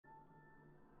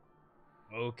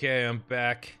Okay, I'm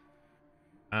back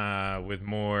with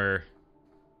more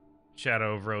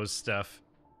Shadow of Rose stuff.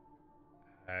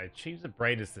 I changed the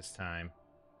brightness this time.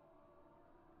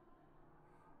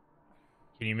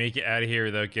 Can you make it out of here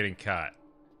without getting caught?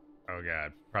 Oh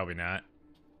god, probably not.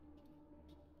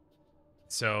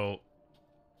 So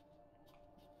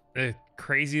the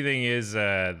crazy thing is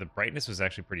the brightness was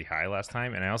actually pretty high last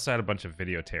time, and I also had a bunch of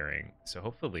video tearing. So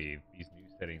hopefully these new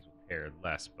settings will tear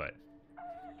less, but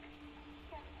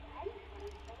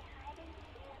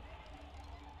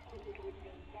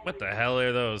what the hell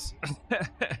are those?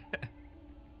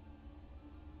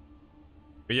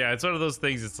 But yeah, it's one of those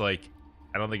things. It's like,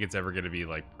 I don't think it's ever going to be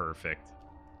like perfect.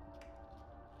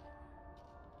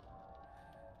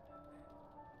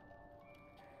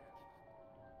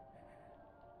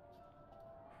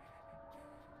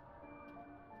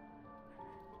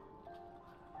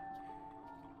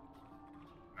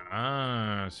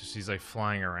 Ah, so she's like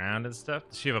flying around and stuff.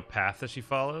 Does she have a path that she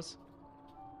follows?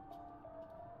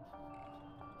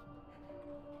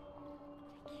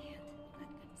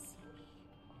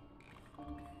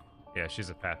 Yeah, she's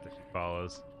a path that she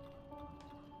follows.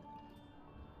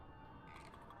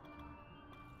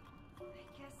 I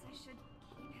guess I should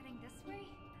keep heading this way?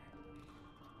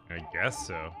 I guess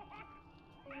so.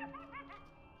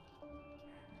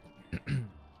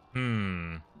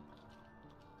 Hmm.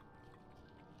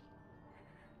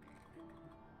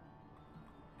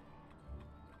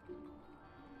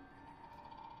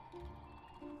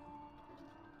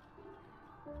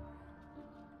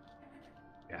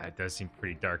 Yeah, it does seem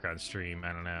pretty dark on stream.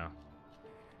 I don't know.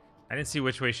 I didn't see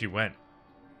which way she went.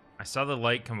 I saw the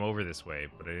light come over this way,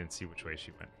 but I didn't see which way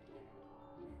she went.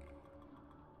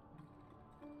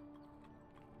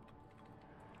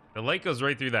 The light goes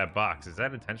right through that box. Is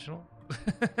that intentional?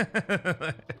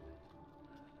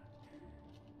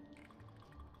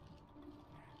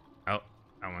 Oh,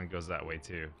 that one goes that way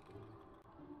too.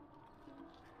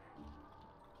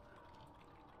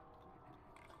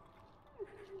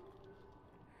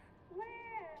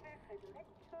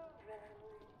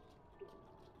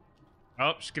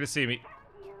 Oh, she's gonna see me.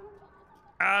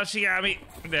 Oh, she got me.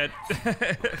 I'm dead.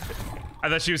 I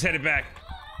thought she was headed back.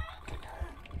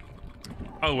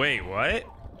 Oh, wait, what?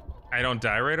 I don't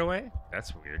die right away?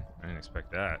 That's weird. I didn't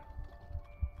expect that.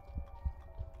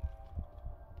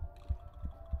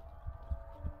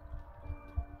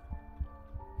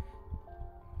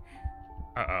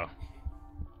 Uh-oh.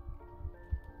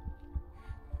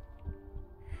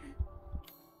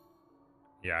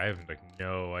 Yeah, I have, like,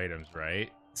 no items,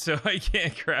 right? So I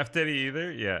can't craft any either?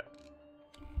 Yeah.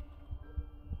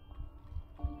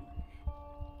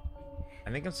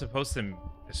 I think I'm supposed to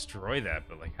destroy that,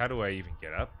 but, like, how do I even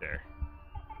get up there?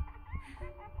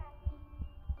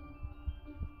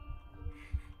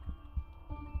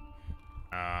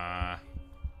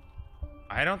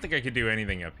 I don't think I could do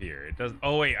anything up here. It does.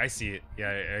 Oh, wait, I see it.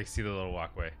 Yeah, I see the little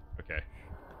walkway. Okay.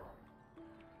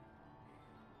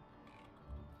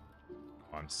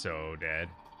 Oh, I'm so dead.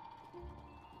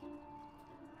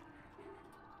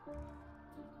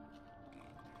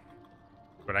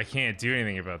 But I can't do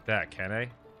anything about that, can I?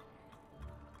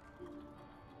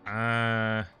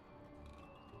 I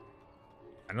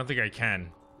don't think I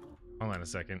can. Hold on a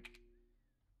second.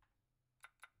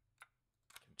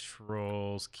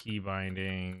 Controls, key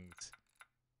bindings.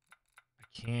 I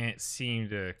can't seem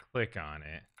to click on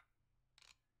it.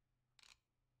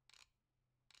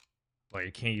 Like,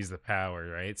 you can't use the power,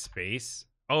 right? Space.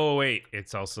 Oh, wait.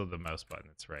 It's also the mouse button.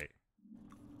 That's right.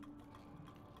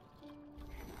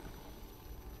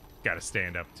 Gotta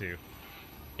stand up, too.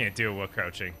 Can't do it while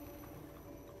crouching.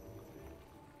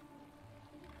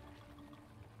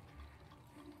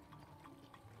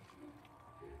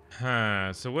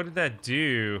 Huh. So what did that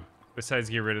do? Besides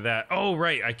get rid of that. Oh,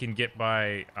 right. I can get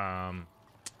by,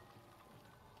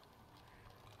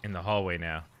 in the hallway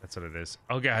now. That's what it is.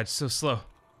 Oh, God. It's so slow.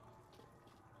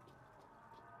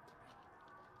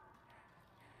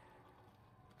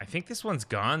 I think this one's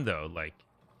gone, though. Like,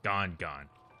 gone.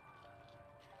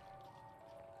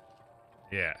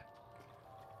 Yeah.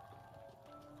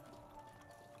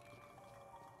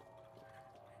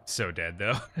 So dead,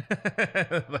 though.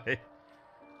 Like,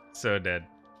 so dead.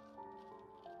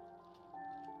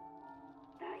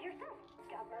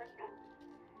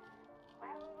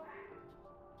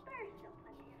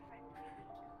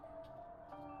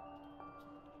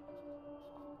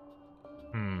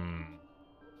 Hmm.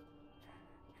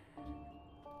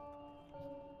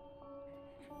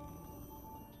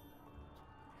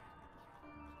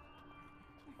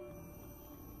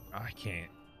 Oh, I can't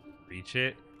reach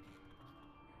it.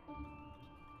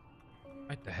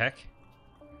 What the heck?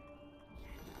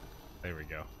 There we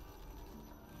go.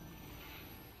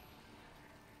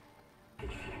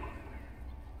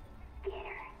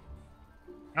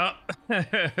 Oh,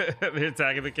 they're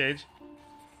attacking the cage.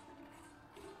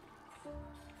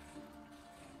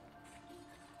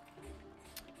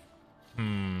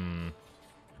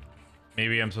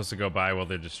 Maybe I'm supposed to go by while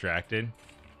they're distracted.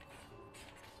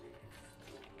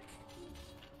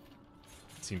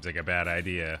 Seems like a bad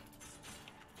idea.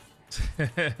 So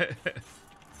many. They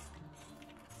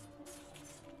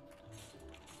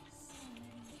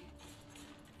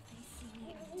see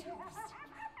me, I'm toast.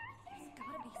 There's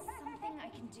gotta be something I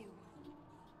can do.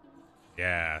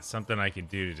 Yeah, something I can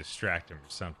do to distract him or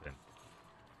something.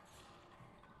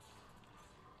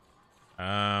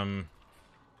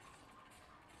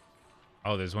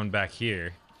 Oh, there's one back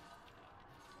here.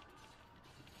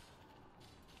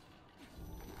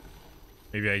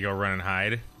 Maybe I go run and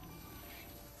hide.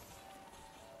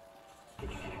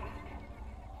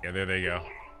 Yeah, there they go.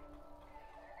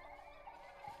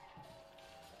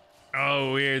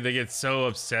 Oh, weird. They get so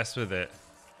obsessed with it.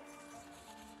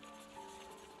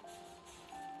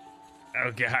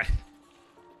 Oh, God.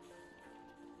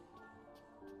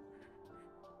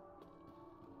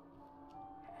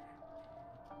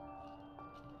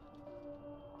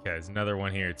 Okay, there's another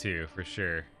one here, too, for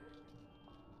sure.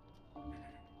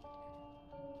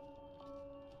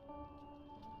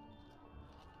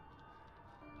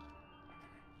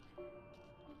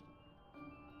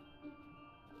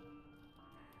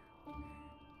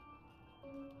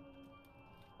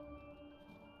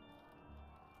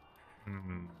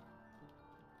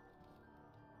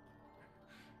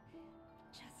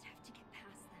 Just have to get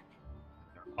past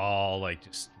them. All, like,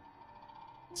 just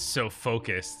so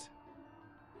focused.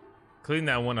 Including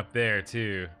that one up there,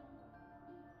 too.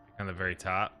 On the very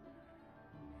top.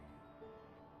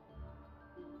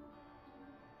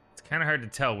 It's kind of hard to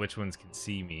tell which ones can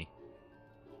see me.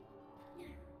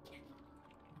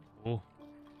 Oh.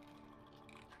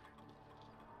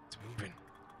 It's moving.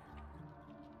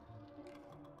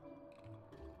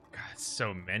 God,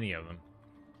 so many of them.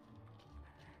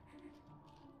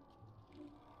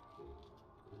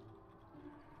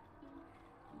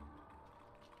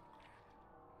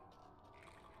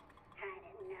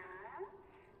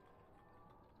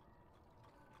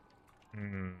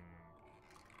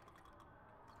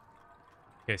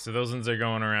 Okay, so those ones are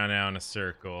going around now in a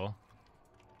circle.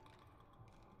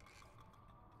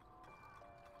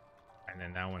 And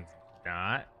then that one's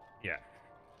not. Yeah.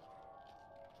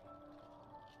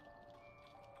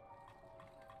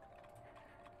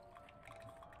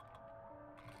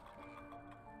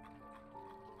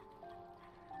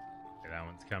 Okay, that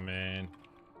one's coming.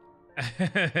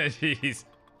 Jeez.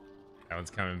 That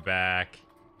one's coming back.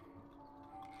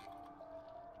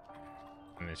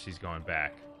 And then she's going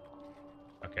back.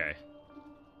 Okay.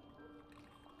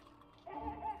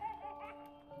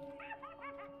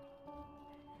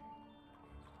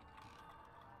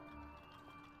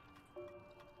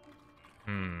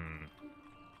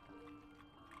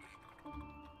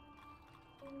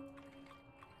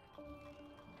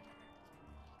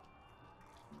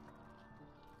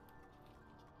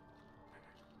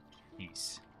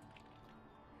 Jeez.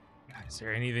 God, is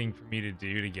there anything for me to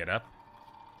do to get up?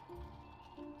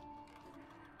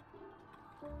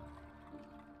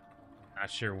 Not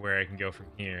sure where I can go from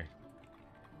here.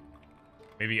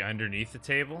 Maybe underneath the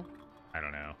table? I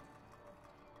don't know.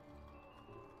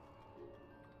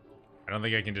 I don't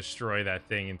think I can destroy that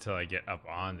thing until I get up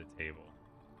on the table.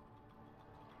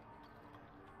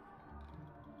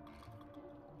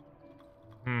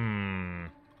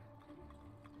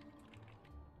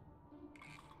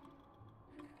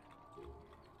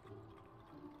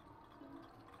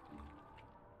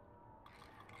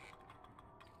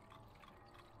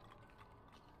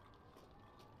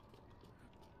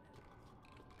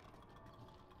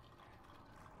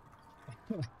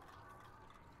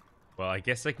 Well, I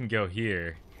guess I can go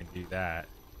here and do that.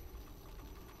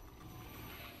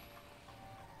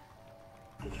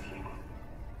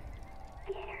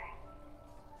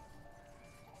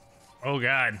 Oh,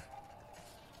 God.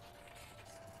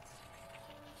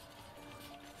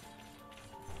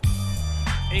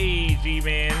 Hey,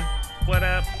 G-Man. What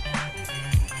up?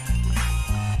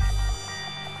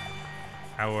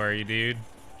 How are you, dude?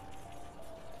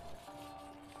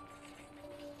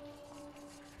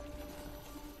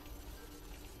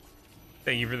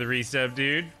 Thank you for the resub,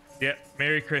 dude. Yep.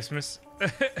 Merry Christmas.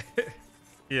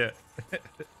 Yeah.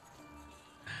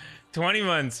 20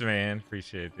 months, man.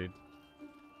 Appreciate it, dude.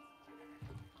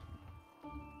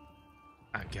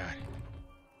 Oh, God.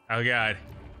 Oh, God.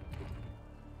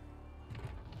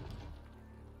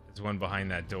 There's one behind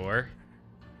that door.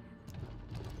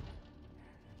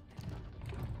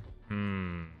 I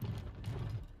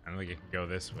don't think I can go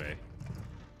this way.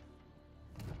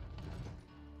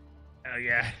 Oh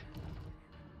yeah.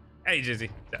 Hey Jizzy,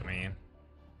 what's up, man?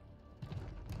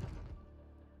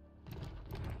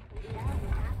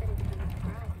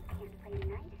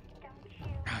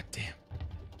 God damn.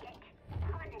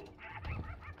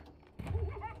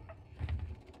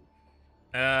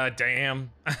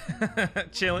 Damn.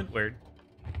 Chilling. Word.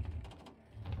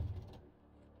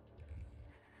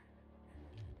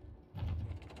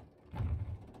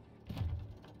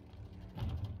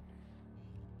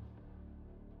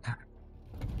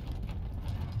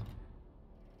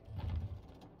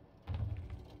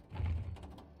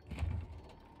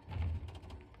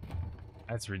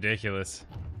 That's ridiculous.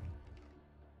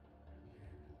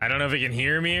 I don't know if it can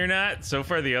hear me or not. So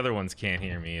far, the other ones can't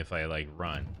hear me if I, like,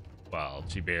 run. Well,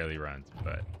 she barely runs,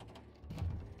 but...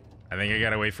 I think I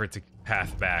gotta wait for it to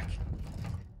path back.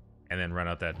 And then run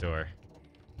out that door.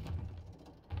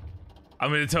 I'm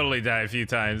gonna totally die a few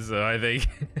times, though, I think.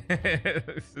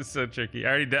 This is so tricky.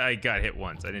 I got hit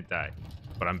once. I didn't die.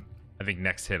 But I think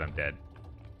next hit, I'm dead.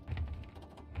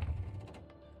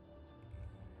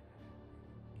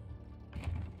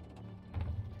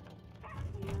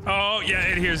 Oh, yeah,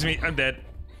 it hears me. I'm dead.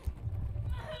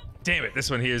 Damn it, this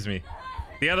one hears me.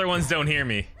 The other ones don't hear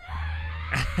me.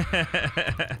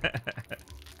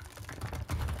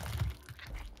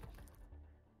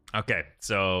 Okay,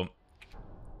 so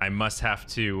I must have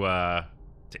to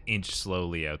inch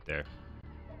slowly out there.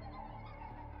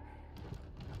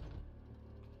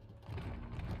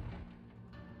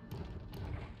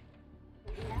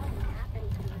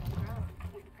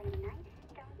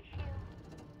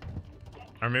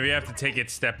 Or maybe I have to take it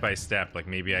step by step. Like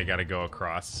maybe I gotta go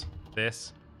across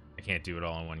this. I can't do it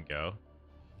all in one go.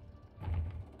 At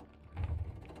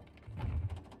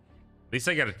least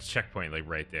I got a checkpoint like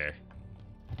right there.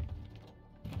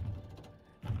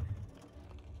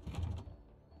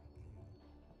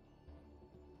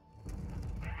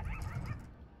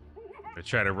 I'm gonna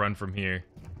try to run from here.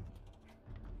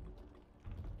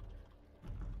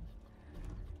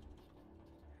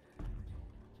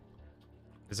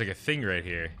 There's like a thing right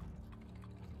here.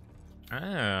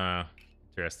 Ah,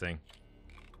 interesting.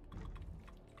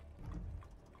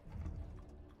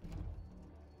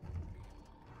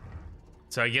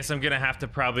 So I guess I'm gonna have to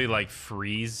probably like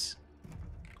freeze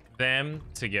them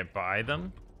to get by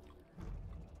them.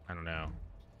 I don't know.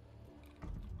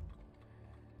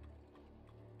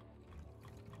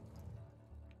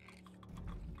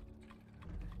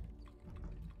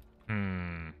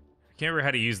 I can't remember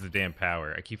how to use the damn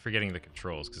power. I keep forgetting the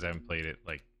controls because I haven't played it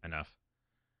like enough.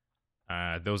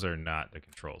 Those are not the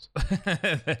controls.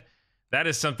 That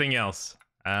is something else.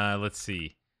 Let's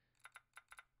see.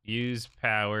 Use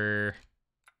power.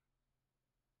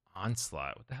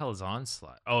 Onslaught. What the hell is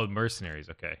onslaught? Oh, mercenaries.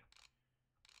 Okay.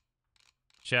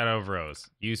 Shadow of Rose.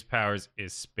 Use powers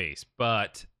is space,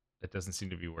 but that doesn't seem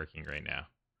to be working right now.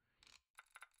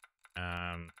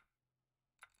 I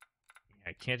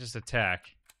can't just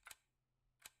attack.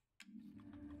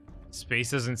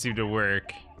 Space doesn't seem to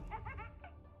work.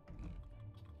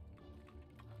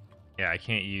 Yeah, I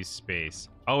can't use space.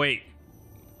 Oh wait.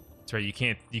 That's right, you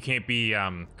can't be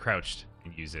crouched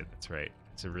and use it. That's right.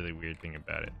 It's a really weird thing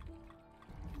about it.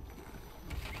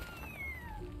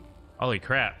 Holy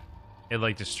crap. It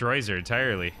like destroys her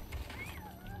entirely.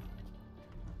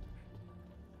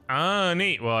 Oh,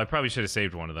 neat. Well, I probably should have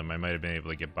saved one of them. I might have been able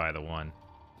to get by the one.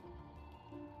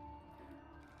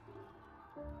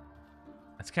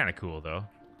 That's kind of cool, though.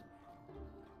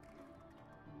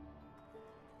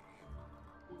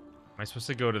 Am I supposed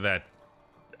to go to that?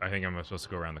 I think I'm supposed to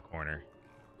go around the corner.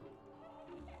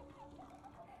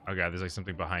 Oh god, there's like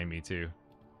something behind me, too.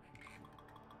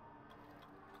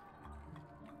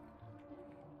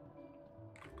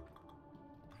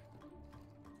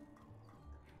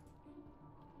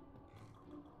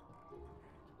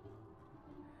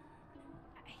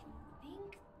 I think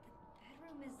the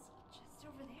bedroom is just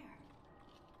over there.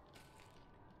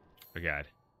 Oh god.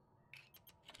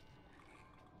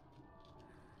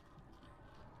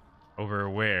 Over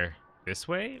where? This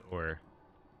way? Or...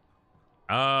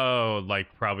 Oh,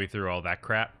 like probably through all that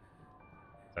crap.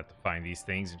 I have to find these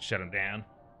things and shut them down.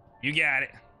 You got it.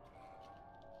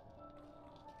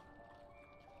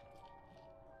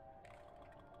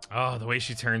 Oh, the way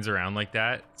she turns around like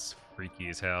that, it's freaky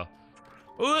as hell.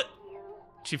 Ooh,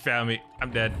 she found me.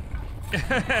 I'm dead.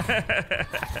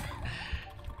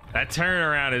 That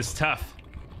turnaround is tough.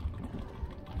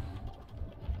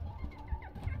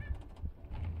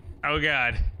 Oh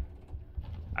god.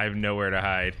 I have nowhere to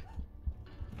hide.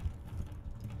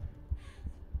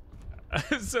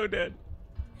 I'm so dead.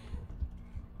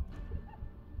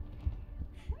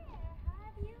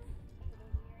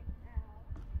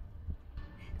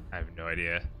 I have no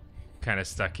idea. Kind of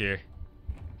stuck here.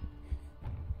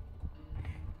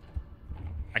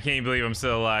 I can't even believe I'm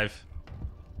still alive.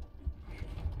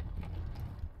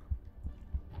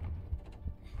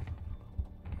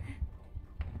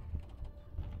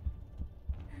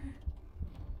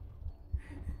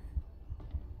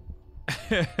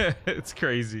 It's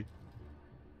crazy.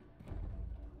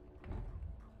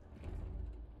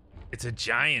 It's a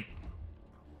giant.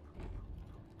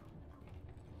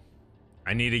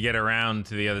 I need to get around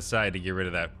to the other side to get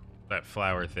rid of that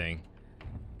flower thing.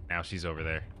 Now she's over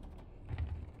there.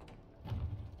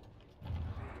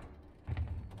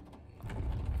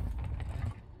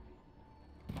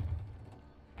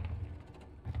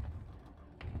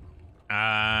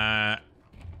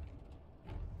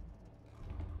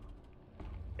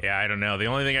 Yeah, I don't know. The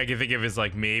only thing I can think of is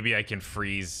like maybe I can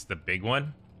freeze the big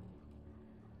one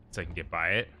so I can get by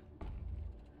it.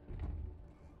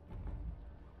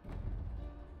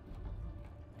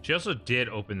 She also did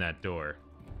open that door.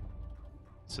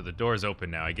 So the door's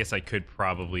open now. I guess I could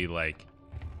probably like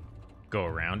go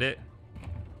around it.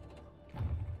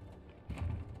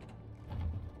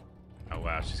 Oh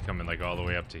wow, she's coming like all the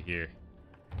way up to here.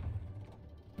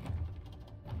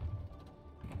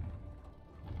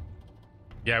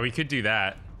 Yeah, we could do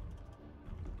that.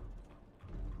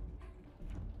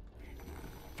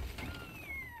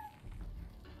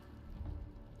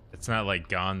 It's not like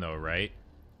gone though, right?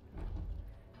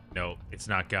 No, it's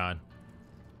not gone.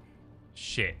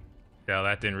 Shit. Well,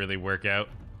 that didn't really work out.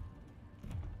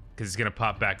 Because it's going to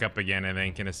pop back up again, I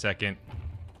think, in a second.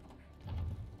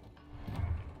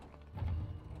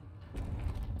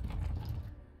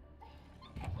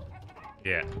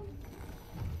 Yeah.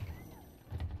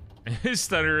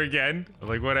 Stun her again. I'm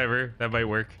like, whatever. That might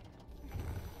work.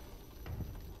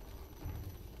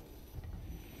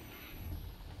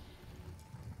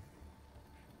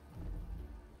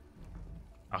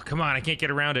 Oh, come on. I can't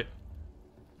get around it.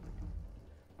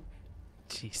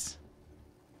 Jeez.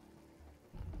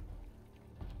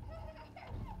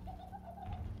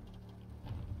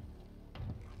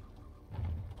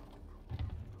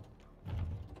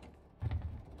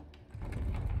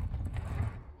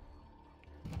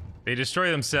 They destroy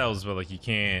themselves, but like you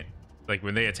can't, like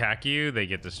when they attack you, they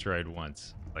get destroyed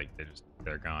once. Like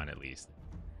they're gone at least.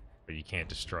 But you can't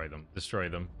destroy them. Destroy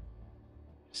them.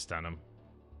 Stun them.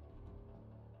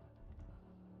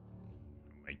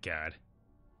 Oh my god.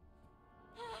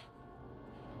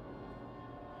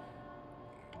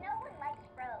 No one likes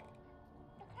Rose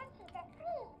because she's a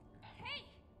creep. Hey!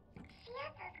 She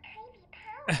has those creepy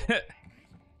powers.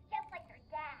 Just like her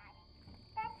dad.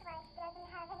 That's why she doesn't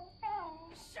have any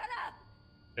friends. Shut up!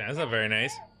 Yeah, that's not very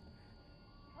nice.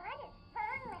 What is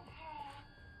wrong with her?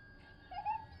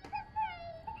 She's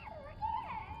afraid. Look at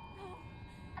her.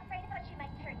 Afraid of what she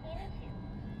might turn into.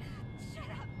 Shut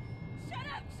up! Shut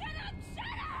up! Shut up!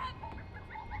 Shut up!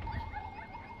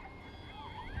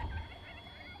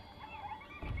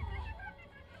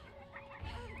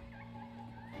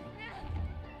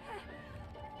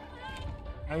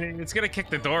 I mean, it's gonna kick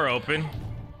the door open.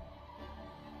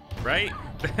 Right?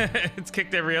 It's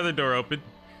kicked every other door open.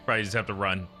 Probably just have to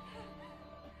run.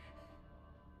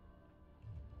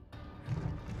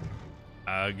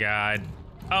 Oh, God.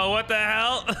 Oh, what the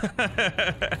hell?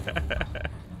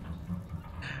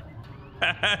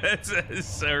 That's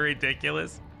so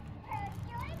ridiculous.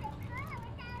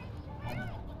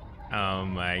 Oh,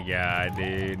 my God,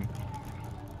 dude.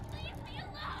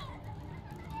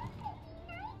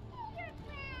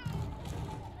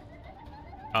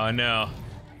 Oh, no.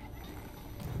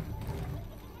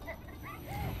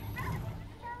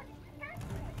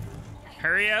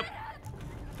 Hurry up.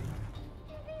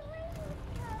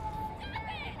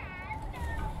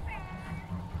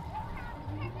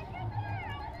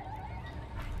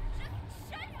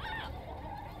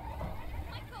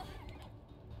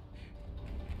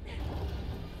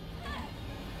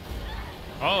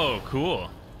 Oh, cool.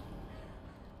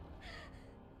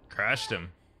 Crashed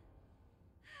him.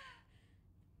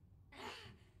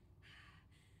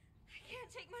 I can't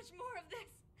take much more of this.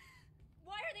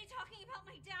 Why are they talking about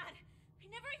my dad? I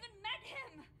never even met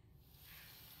him.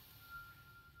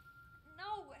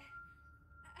 No.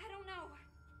 I don't know.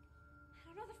 I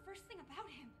don't know the first thing about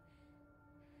him.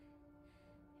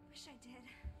 I wish I did.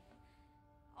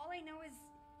 All I know is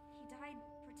he died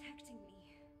protecting me.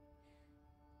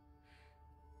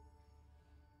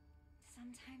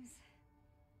 Sometimes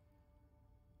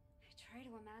I try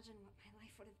to imagine what my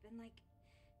life would have been like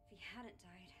if he hadn't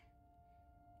died.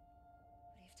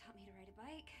 Would he have taught me to ride a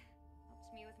bike? Helped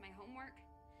me with my homework?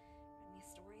 Read me a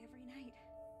story every night?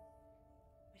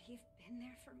 Would he have been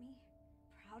there for me?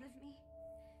 Proud of me?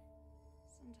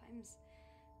 Sometimes,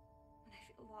 when I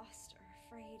feel lost or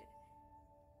afraid,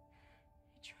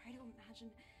 I try to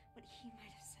imagine what he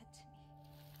might have said to me.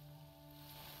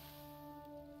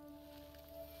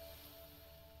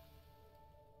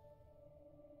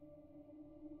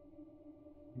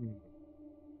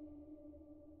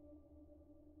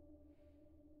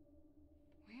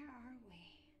 Where are we?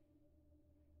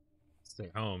 It's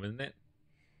their home, isn't it?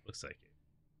 Looks like it.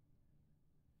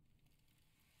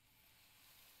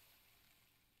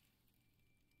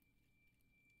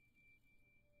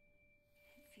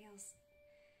 It feels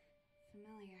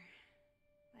familiar.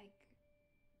 Like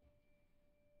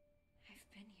I've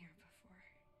been here before.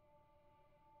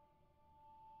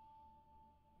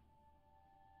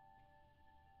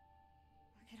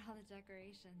 Look at all the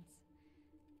decorations.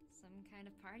 Some kind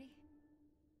of party?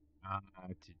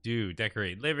 To do,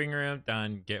 decorate living room,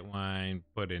 done, get wine,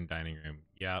 put in dining room.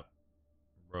 Yep.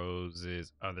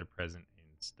 Roses, other present in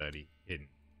study, hidden.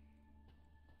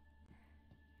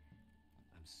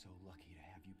 I'm so lucky to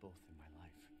have you both in my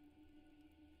life.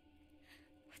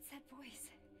 What's that voice?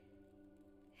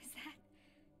 Is that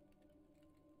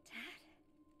Dad?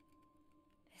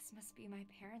 This must be my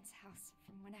parents' house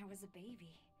from when I was a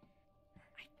baby.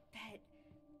 I bet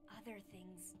other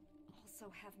things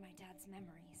also have my dad's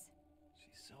memories.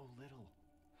 She's so little.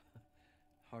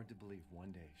 Hard to believe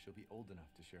one day she'll be old enough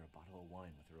to share a bottle of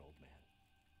wine with her old man.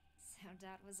 So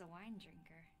Dad was a wine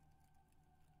drinker.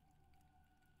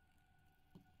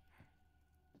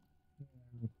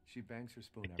 She bangs her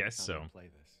spoon I every guess time so. we play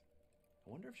this. I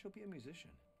wonder if she'll be a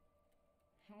musician.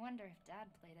 I wonder if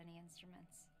Dad played any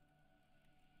instruments.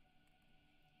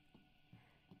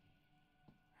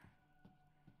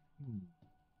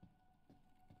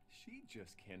 She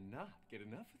just cannot get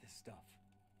enough of this stuff.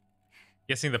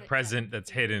 Guessing the But Dad present that's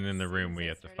did hidden in the as room soon we as I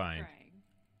have to started find. crying.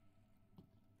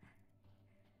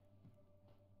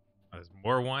 Oh, there's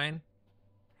more wine?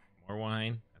 More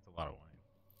wine? That's a lot of wine.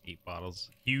 8 bottles.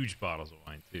 Huge bottles of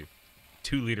wine, too.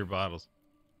 2-liter bottles.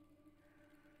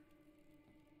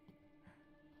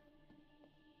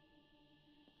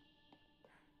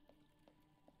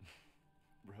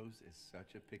 Rose is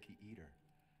such a picky eater.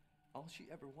 All she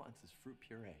ever wants is fruit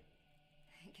puree.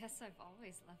 I guess I've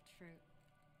always loved fruit.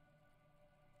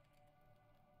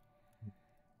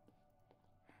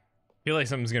 I feel like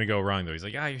something's gonna go wrong though. He's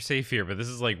like, you're safe here, but this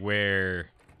is like where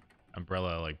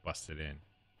Umbrella like busted in.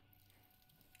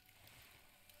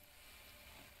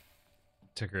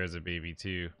 Took her as a baby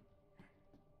too.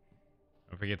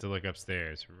 Don't forget to look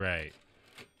upstairs. Right.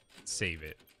 Save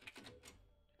it.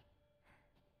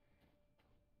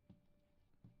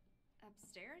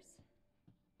 Upstairs?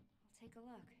 I'll take a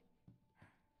look.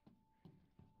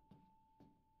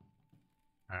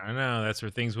 I don't know. That's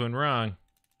where things went wrong.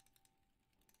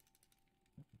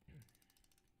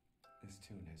 This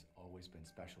tune has always been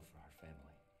special for our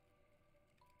family.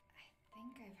 I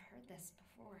think I've heard this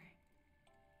before.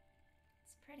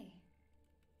 It's pretty.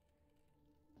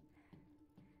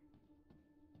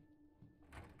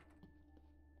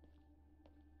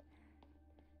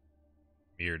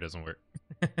 Mirror doesn't work.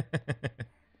 What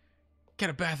kind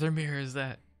of bathroom mirror is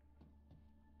that?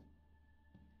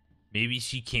 Maybe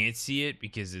she can't see it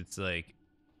because it's like,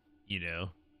 you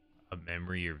know, a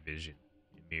memory or vision.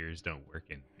 Mirrors don't work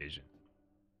in vision.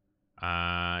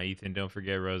 Ethan, don't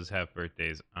forget Rose's half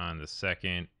birthday's on the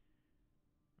 2nd. I'm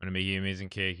gonna make you an amazing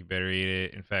cake. You better eat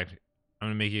it. In fact, I'm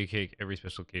gonna make you a cake every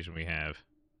special occasion we have.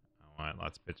 I want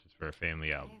lots of pictures for a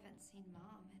family I album. haven't seen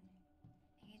Mom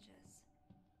in ages.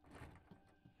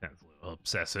 Sounds a little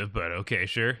obsessive, but okay,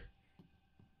 sure.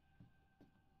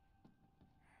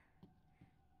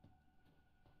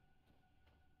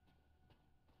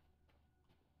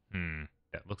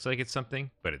 That looks like it's something,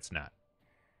 but it's not.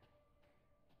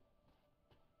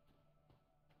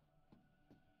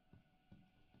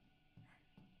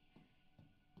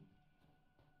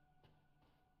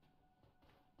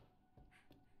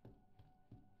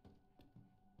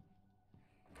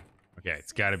 Okay,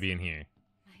 it's got to be in here.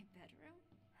 My bedroom?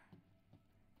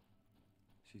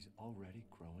 She's already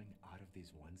growing out of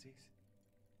these onesies?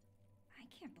 I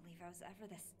can't believe I was ever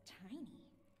this tiny.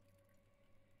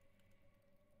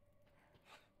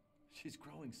 She's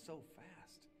growing so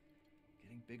fast.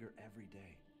 Getting bigger every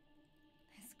day.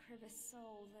 This crib is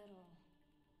so little.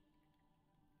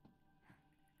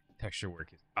 Texture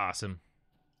work is awesome.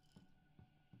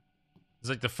 It's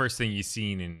like the first thing you've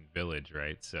seen in Village,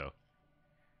 right? So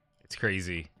it's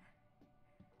crazy.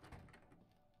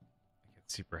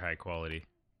 It's super high quality.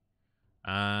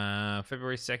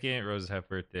 February 2nd, Rose's half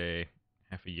birthday.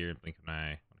 Half a year in blink of an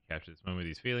eye. I want to capture this moment with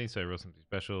these feelings, so I wrote something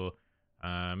special.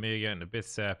 Maybe getting a bit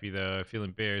sappy though. I feel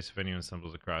embarrassed if anyone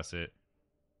stumbles across it.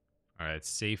 All right, it's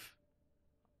safe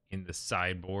in the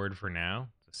sideboard for now.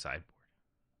 The sideboard.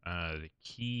 The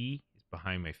key is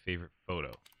behind my favorite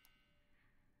photo.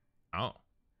 Oh.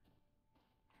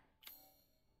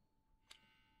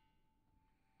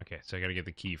 Okay, so I gotta get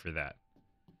the key for that.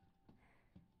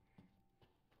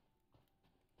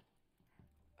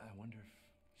 I wonder if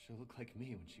she'll look like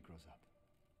me when she grows up.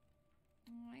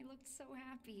 Oh, I looked so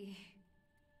happy.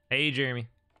 Hey, Jeremy.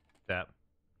 What's up?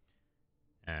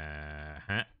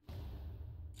 Uh-huh.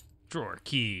 Drawer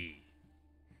key.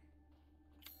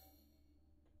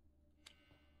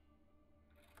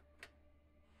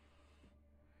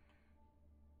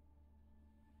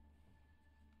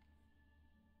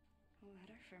 A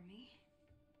letter for me?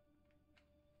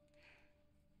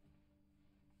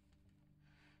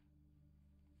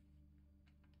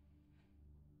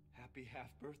 Happy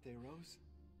half-birthday, Rose.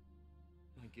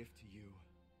 My gift to you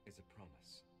is a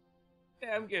promise.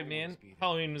 Yeah, I'm good, man. Always be there.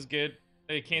 Halloween was good.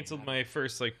 I canceled my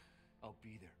first, like, I'll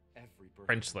be there every birthday.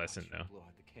 French to watch lesson, you though. Blow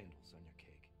out the candles on your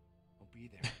cake. I'll be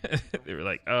there. they were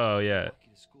like, oh, yeah, Walk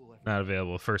you to school every not day.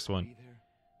 available. First I'll one. be there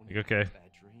when Like, you have okay. a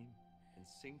bad dream and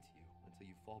sing to you until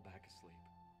you fall back asleep.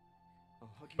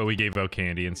 I'll hug you But we till gave you're out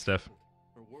candy and stuff.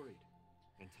 or worried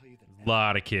and tell you that A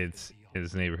lot of everything's kids gonna be in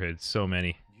this all right. neighborhood. So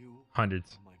many. You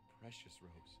Hundreds. are my precious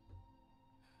Rose.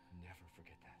 Never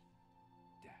forget that,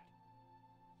 Dad.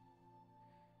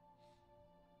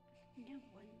 No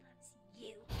one loves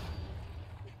you.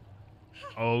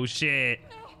 Oh, shit.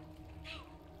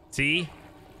 See?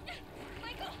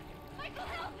 Michael! Michael,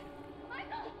 help!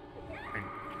 Michael!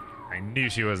 I knew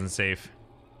she wasn't safe.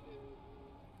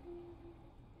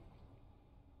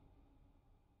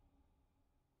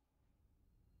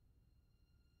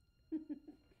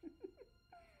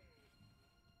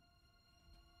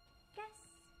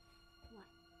 Guess what?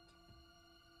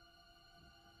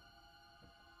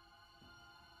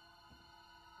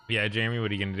 Yeah, Jeremy,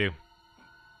 what are you gonna do? That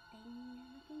thing you're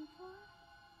looking for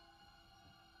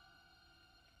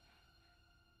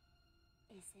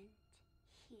isn't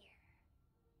here.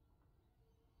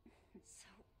 So,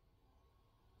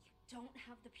 you don't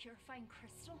have the purifying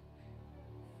crystal?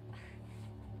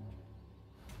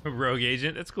 Rogue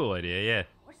agent? That's a cool idea, yeah.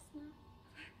 Of course not.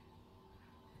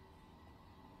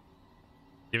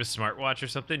 You have a smartwatch or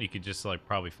something? You could just, like,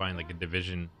 probably find, like, a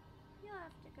Division You'll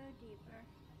have to go deeper.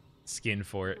 skin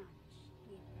for it. Much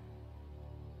deeper.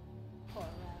 Poor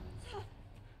Rose.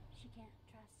 She can't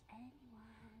trust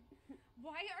anyone.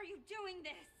 Why are you doing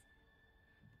this?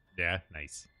 Yeah,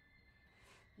 nice.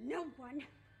 No one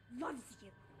loves you.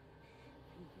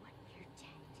 And when you're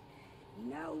dead,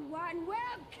 no one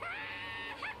will care!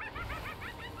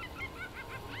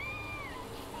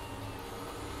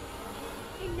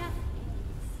 Enough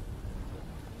games.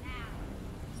 Now.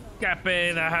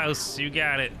 Escape the house. You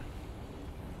got it.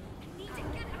 I need to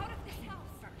get out of this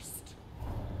house first.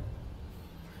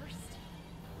 First?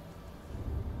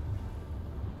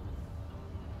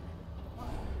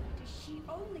 Does she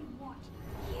only want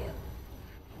you?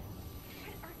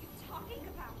 What are you talking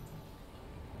about?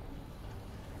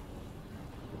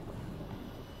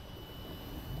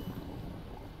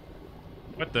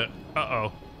 What the?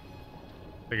 Uh-oh.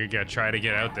 Think I gotta try to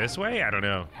get out this way? I don't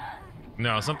know.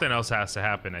 No, something else has to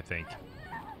happen, I think.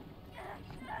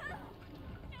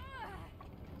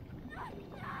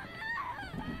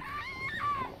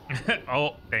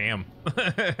 Oh, damn.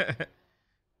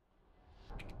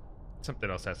 Something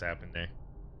else has to happen there.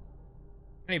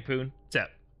 Hey, Poon. What's up?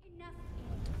 Enough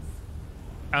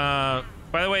games.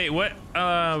 By the way, what,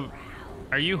 are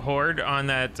you Horde on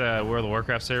that, World of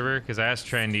Warcraft server? Because I asked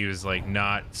Trend, he was, like,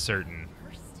 not certain.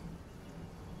 First?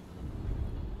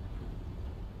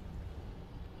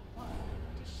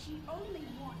 Does she only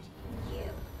want you?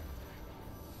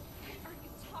 What are you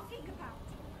talking about?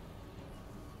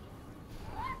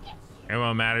 Look at you! It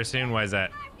won't matter soon? Why is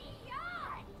that? I'm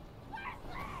beyond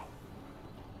worthless!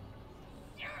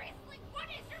 Seriously, what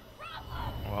is your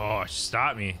problem? Oh,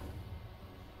 stop me.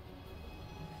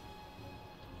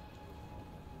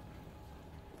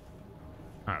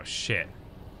 Oh, shit.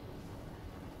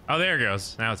 Oh, there it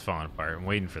goes. Now it's falling apart. I'm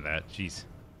waiting for that. Jeez.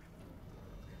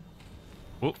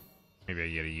 Whoop. Maybe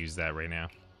I gotta use that right now.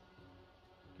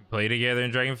 Play together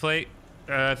in Dragonflight?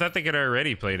 I thought they could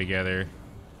already play together.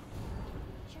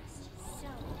 Just so.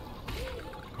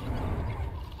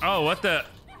 Oh, what the?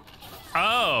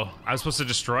 Oh, I was supposed to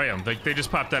destroy them. Like, they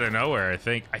just popped out of nowhere, I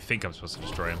think. I think I'm supposed to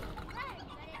destroy them.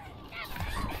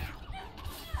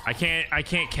 I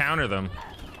can't counter them.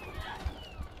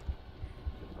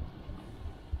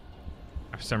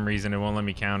 For some reason, it won't let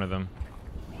me counter them.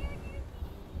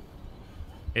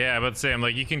 Yeah, but say, I'm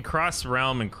like, you can cross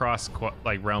realm and cross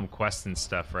like realm quests and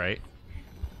stuff, right?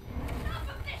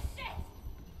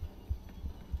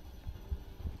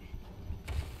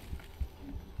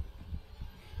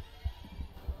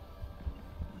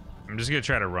 I'm just gonna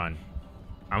try to run.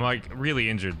 I'm like really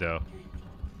injured though,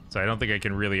 so I don't think I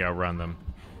can really outrun them.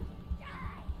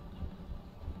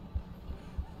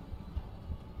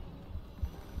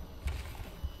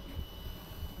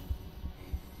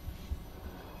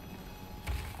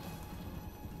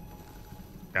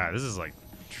 God, this is like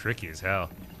tricky as hell.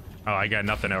 Oh, I got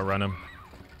nothing to outrun him.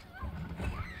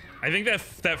 I think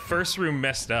that first room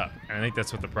messed up. And I think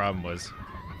that's what the problem was.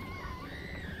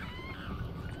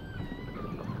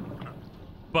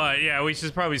 But yeah, we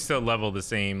should probably still level the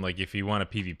same. Like if you want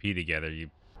to PvP together, you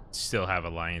still have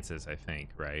alliances, I think,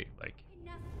 right? Like.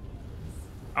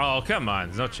 Oh, come on.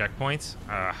 There's no checkpoints?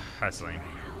 That's lame.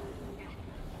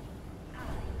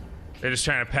 They're just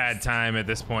trying to pad time at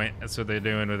this point. That's what they're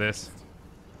doing with this.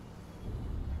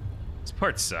 This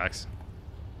part sucks.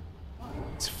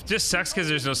 It just sucks because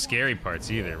there's no scary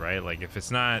parts either, right? Like if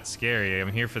it's not scary,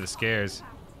 I'm here for the scares.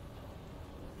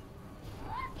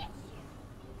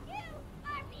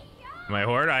 Am I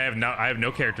Horde? I have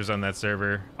no characters on that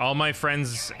server. All my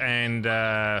friends and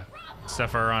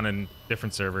stuff are on a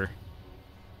different server.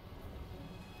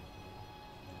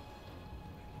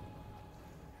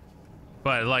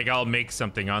 But like I'll make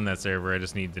something on that server. I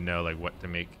just need to know like what to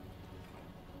make.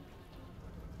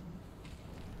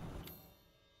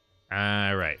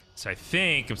 Alright, so I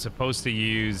think I'm supposed to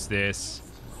use this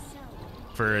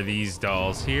for these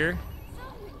dolls here.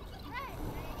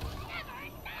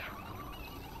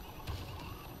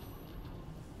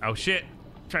 Oh shit,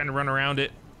 trying to run around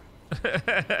it.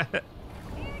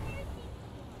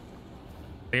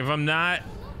 If I'm not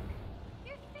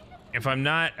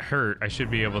hurt, I should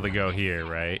be able to go here,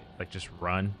 right? Like just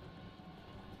run.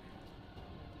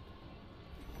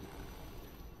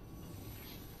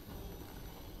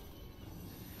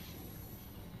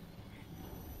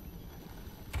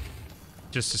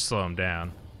 Just to slow him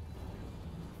down.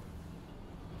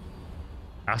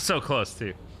 I was so close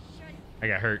too. I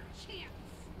got hurt.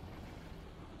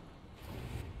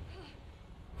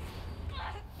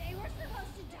 They were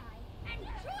supposed to die and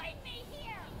join me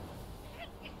here.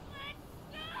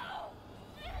 No.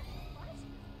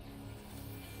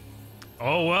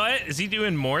 Oh, what? Is he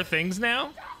doing more things now?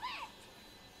 How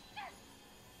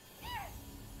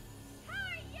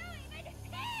are you even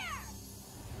here?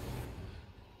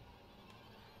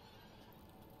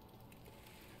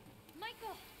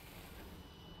 Michael.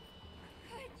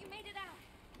 Good, you made it out.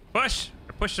 Push!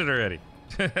 I pushed it already.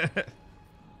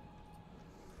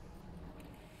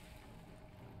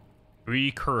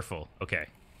 Be careful. Okay,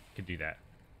 could do that.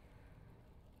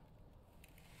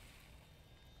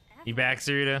 You back,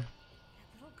 Sarita? That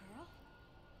little girl?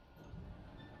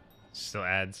 Still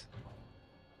ads.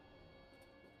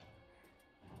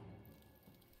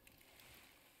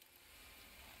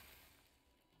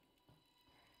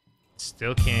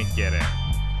 Still can't get it.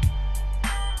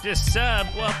 Just sub.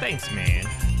 Well, thanks, man.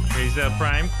 Here's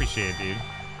Prime. Appreciate it, dude.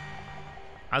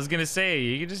 I was gonna say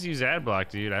you can just use ad block,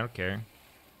 dude. I don't care.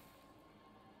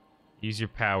 Use your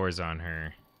powers on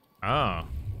her. Oh,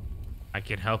 I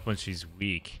can help when she's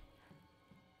weak.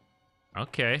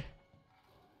 Okay.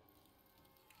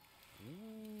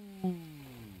 Ooh.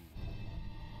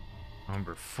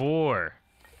 Number 4.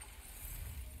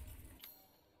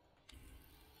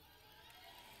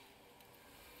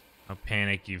 No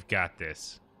panic, you've got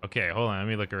this. Okay, hold on, let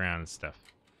me look around and stuff.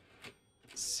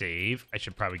 Save. I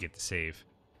should probably get the save.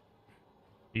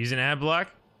 Use an ad block?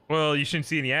 Well, you shouldn't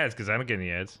see any ads because I don't get any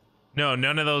ads. No,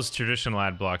 none of those traditional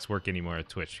ad blocks work anymore at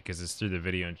Twitch because it's through the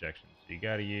video injection. So you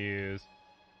gotta use...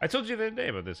 I told you the other day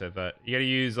about this, I thought. You gotta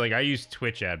use, like, I use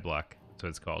Twitch ad block. That's what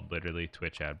it's called, literally,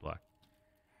 Twitch ad block.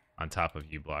 On top of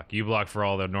uBlock. uBlock for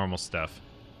all the normal stuff.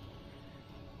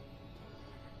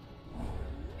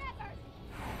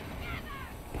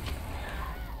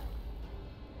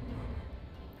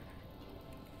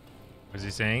 What's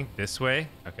he saying? This way?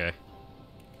 Okay.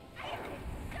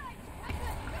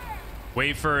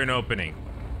 Wait for an opening.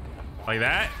 Like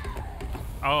that?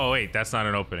 Oh, wait, that's not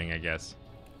an opening, I guess.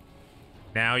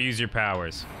 Now use your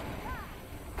powers.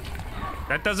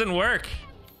 That doesn't work.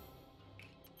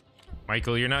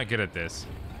 Michael, you're not good at this.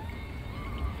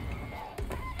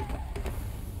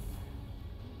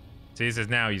 See, it says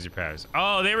now use your powers.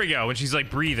 Oh, there we go. When she's like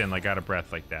breathing, like out of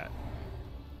breath like that.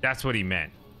 That's what he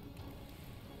meant.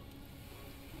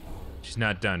 She's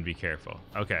not done. Be careful.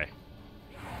 Okay.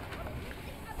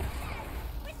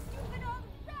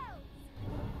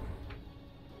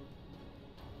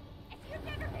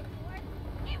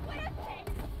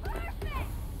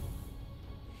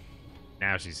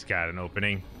 Now she's got an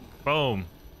opening. Boom.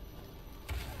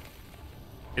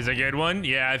 Is a good one?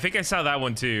 Yeah, I think I saw that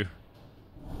one too.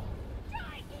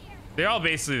 They're all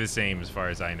basically the same as far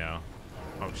as I know.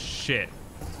 Oh, shit.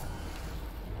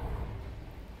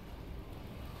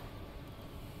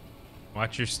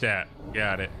 Watch your stat.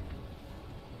 Got it.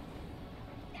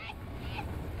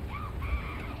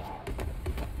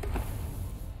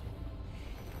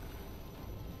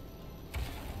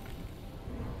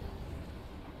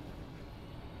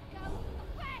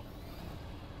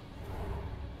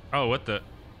 Oh, what the?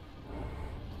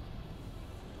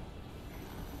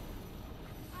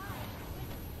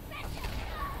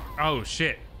 Oh,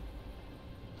 shit.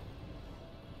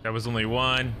 That was only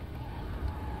one.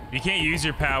 You can't use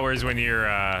your powers when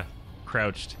you're,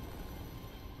 crouched.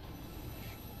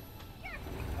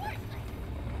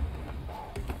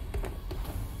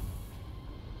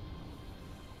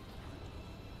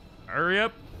 Hurry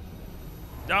up.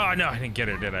 Oh, no, I didn't get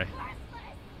her, did I?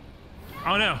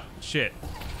 Oh, no. Shit.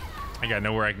 I gotta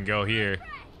know where I can go here.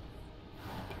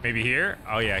 Maybe here?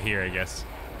 Oh, yeah, here, I guess.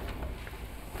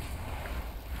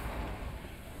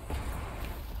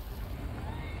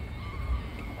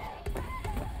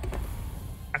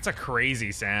 That's a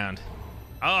crazy sound.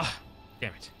 Oh,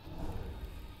 damn it.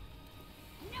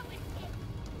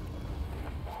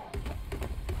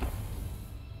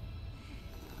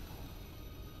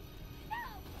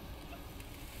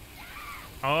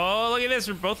 Oh, look at this.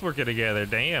 We're both working together.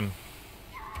 Damn.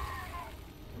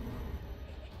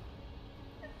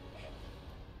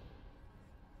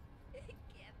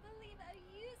 Can't believe how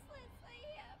useless I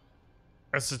am.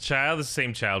 That's the child, the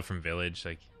same child from Village,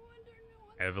 like I wonder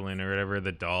no one. Evelyn or whatever,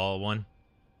 the doll one.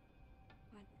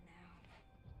 What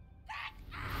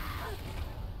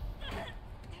now?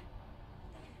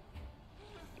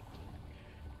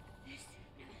 This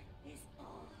is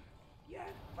all your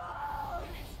fault.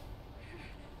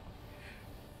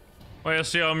 Well,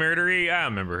 she all murdery. I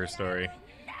remember her story. Never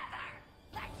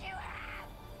let you have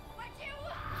what you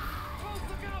want.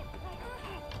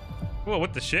 Whoa,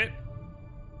 what the shit?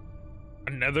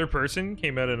 Another person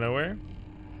came out of nowhere?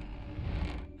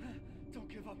 Don't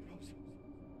give up, Rose.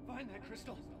 Find that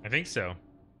crystal. I think so.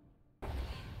 I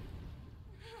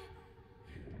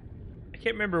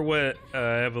can't remember what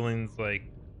Evelyn's, like,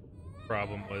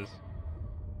 problem was.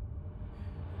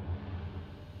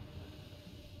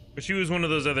 But she was one of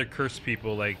those other cursed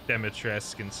people, like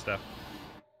Demetresk and stuff.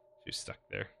 She was stuck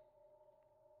there.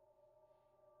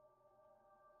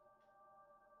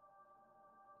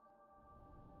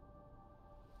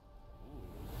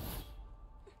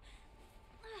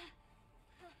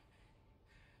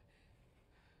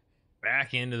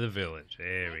 Back into the village.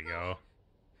 There we go.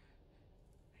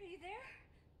 Are you there?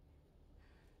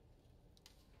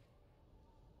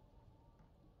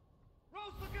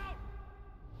 Rose, look out!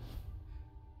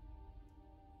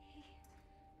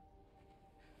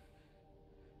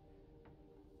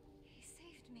 He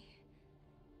saved me.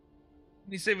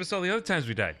 He saved us all the other times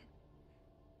we died.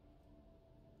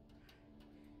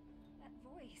 That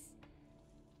voice.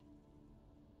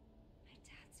 My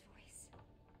dad's voice.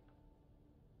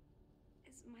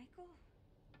 Is Michael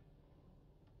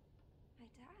my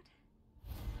dad?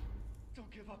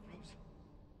 Don't give up, Rose.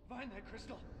 Find that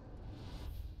crystal.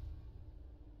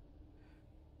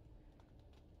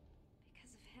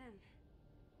 Because of him.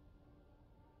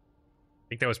 I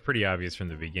think that was pretty obvious from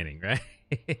the beginning, right?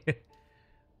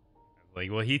 Like,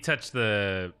 well, he touched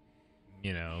the,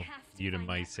 you know, have to find that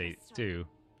eudomysate crystal. too.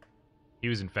 He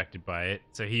was infected by it,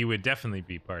 so he would definitely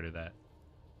be part of that.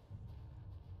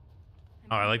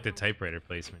 Oh, I like the typewriter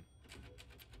placement.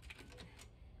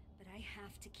 But I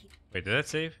have to keep Wait, did that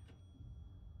save?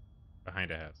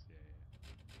 Behind a house. Yeah,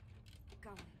 yeah.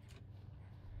 going.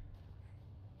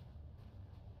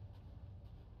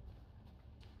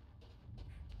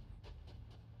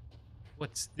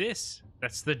 What's this?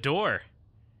 That's the door.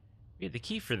 We had the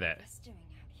key for that. What's doing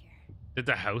out here? Did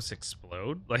the house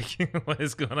explode? Like, what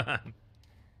is going on?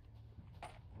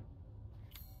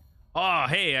 Oh,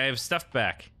 hey, I have stuff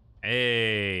back.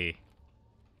 Hey.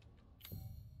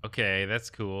 Okay, that's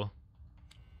cool.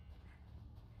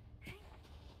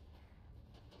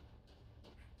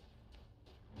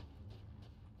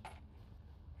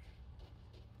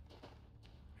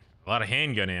 A lot of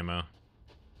handgun ammo.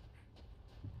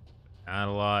 Not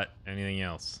a lot. Anything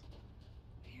else?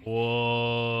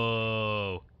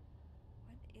 Whoa.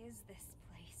 What is this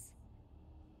place?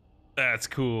 That's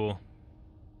cool.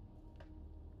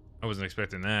 I wasn't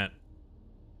expecting that.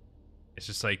 It's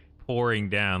just like pouring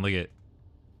down. Look at it.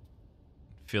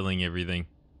 Filling everything.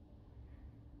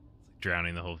 It's like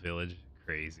drowning the whole village.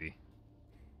 Crazy.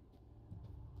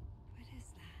 What is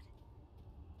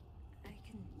that? I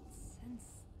can sense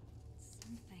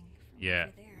something from Yeah.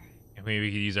 over there. And maybe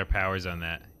we could use our powers on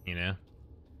that, you know?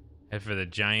 Head for the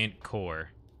giant core.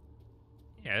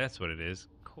 Yeah, that's what it is.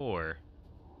 Core.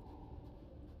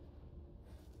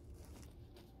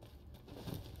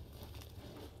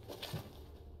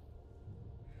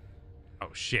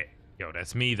 shit. Yo,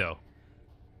 that's me, though.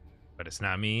 But it's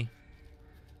not me.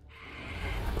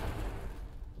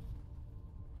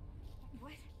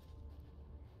 What?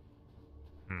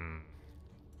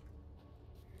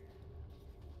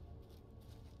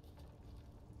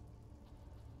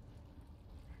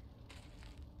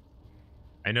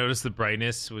 I noticed the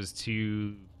brightness was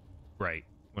too bright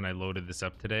when I loaded this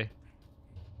up today.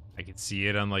 I could see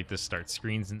it on like the start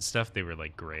screens and stuff. They were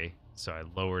like gray, so I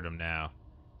lowered them now.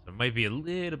 So it might be a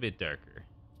little bit darker,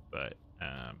 but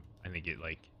I think it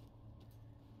like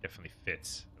definitely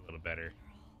fits a little better.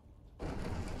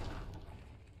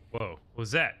 Whoa, what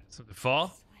was that? Something fall?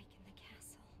 It's like in the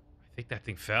castle. I think that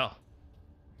thing fell.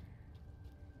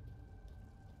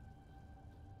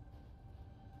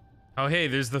 Oh, hey,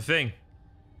 there's the thing.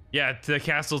 Yeah, the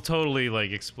castle totally like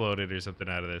exploded or something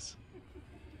out of this.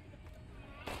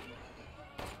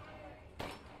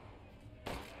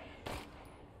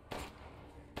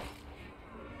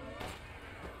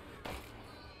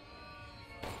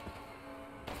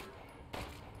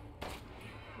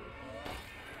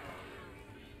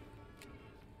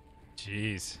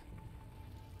 Jeez.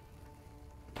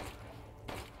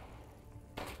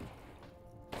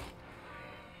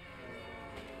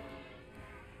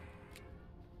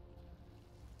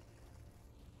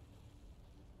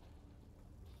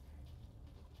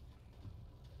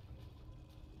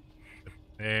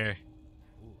 There.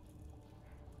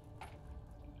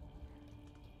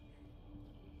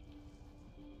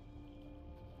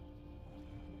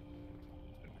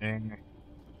 There.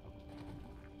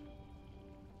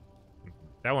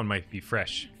 That one might be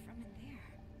fresh. From in there.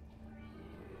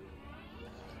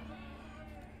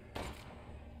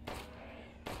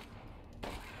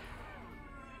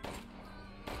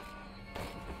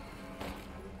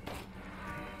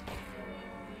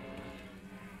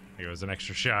 There was an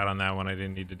extra shot on that one I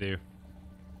didn't need to do.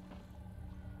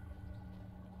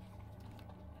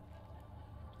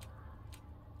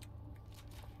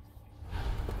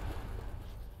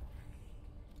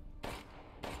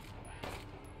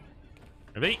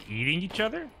 Are they eating each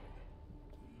other?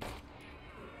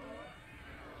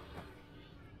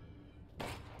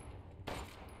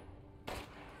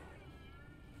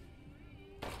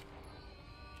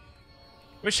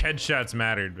 Wish headshots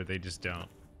mattered, but they just don't.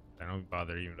 I don't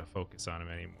bother even to focus on them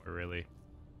anymore, really.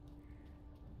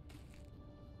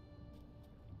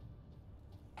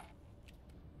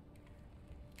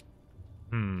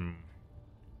 Do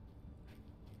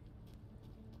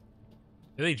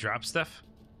they drop stuff?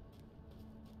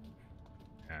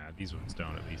 These ones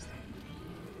don't, at least.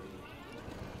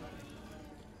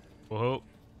 Whoa.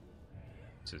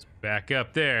 Just back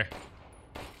up there.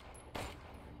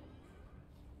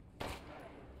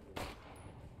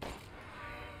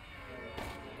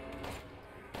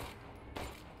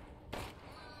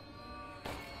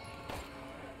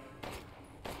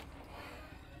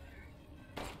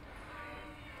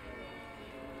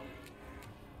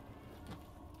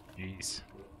 Jeez.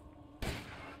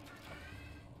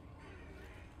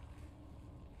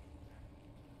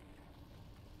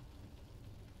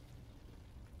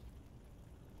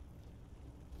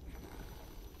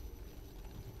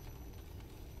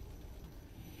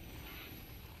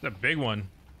 It's a big one.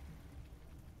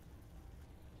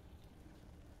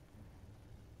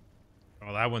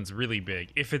 Oh, that one's really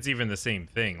big. If it's even the same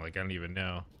thing, like, I don't even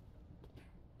know.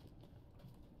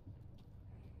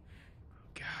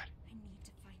 Oh, God. I need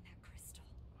to find that crystal.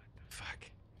 What the fuck?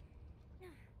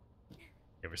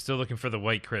 Yeah, we're still looking for the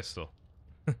white crystal.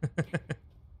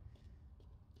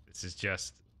 This is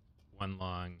just one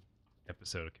long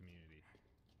episode of Community.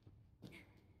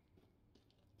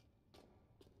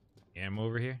 Ammo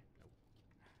over here?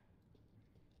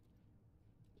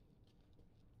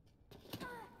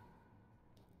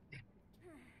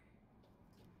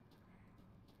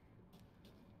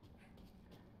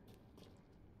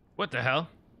 What the hell?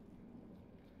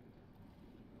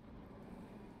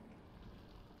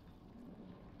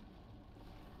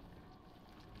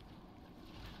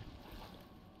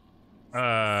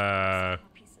 A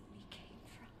piece of me came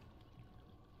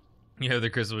from. You have the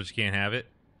crystal, but you can't have it?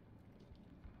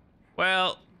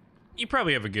 Well, you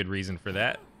probably have a good reason for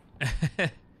that. She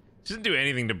doesn't do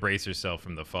anything to brace herself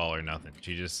from the fall or nothing.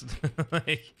 She just,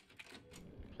 like,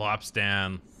 plops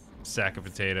down, sack of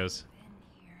potatoes.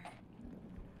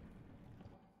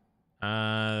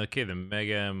 Okay, the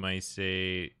Mega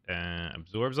Mycete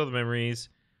absorbs all the memories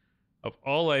of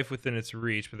all life within its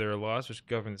reach, but there are laws which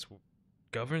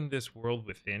govern this world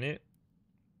within it.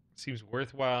 It seems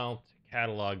worthwhile to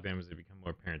catalog them as they become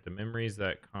more apparent. The memories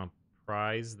that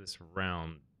comprise this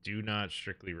realm do not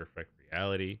strictly reflect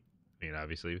reality. I mean,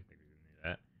 obviously, we knew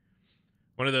that.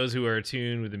 One of those who are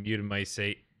attuned with the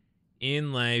mutamysate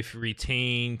in life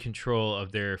retain control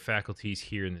of their faculties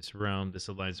here in this realm. This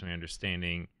aligns my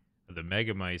understanding of the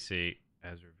megamysate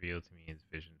as revealed to me in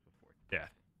visions before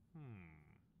death.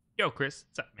 Yo, Chris,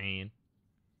 what's up, man?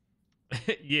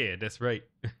 Yeah, that's right.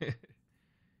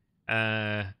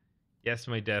 Yes,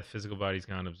 my death, physical body's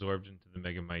gone, absorbed into the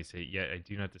megamysate, yet I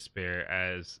do not despair,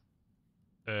 as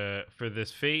for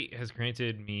this fate has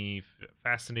granted me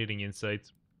fascinating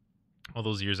insights. All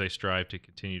those years I strive to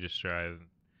continue to strive,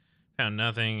 found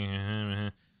nothing.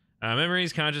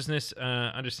 Memories, consciousness,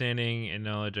 understanding, and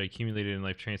knowledge I accumulated in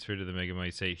life transferred to the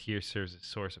megamysate here serves as a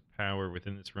source of power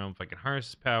within this realm. If I can harness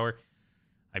this power,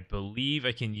 I believe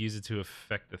I can use it to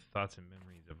affect the thoughts and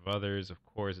memories of others. Of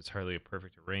course, it's hardly a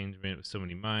perfect arrangement with so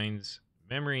many minds.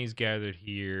 Memories gathered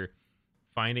here,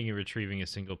 finding and retrieving a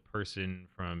single person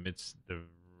from amidst the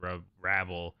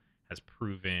rabble has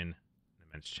proven an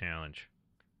immense challenge.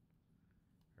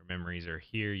 Her memories are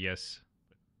here, yes,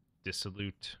 but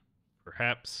dissolute,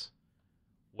 perhaps.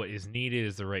 What is needed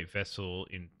is the right vessel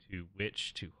into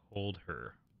which to hold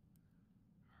her.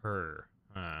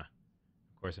 Of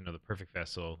course, I know the perfect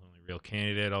vessel. The only real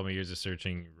candidate. All my years of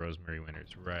searching. Rosemary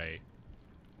Winters. Right.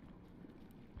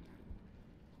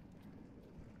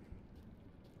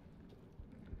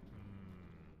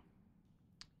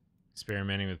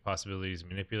 Experimenting with possibilities,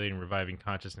 manipulating, reviving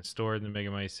consciousness stored in the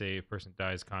megamysate. A person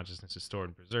dies, consciousness is stored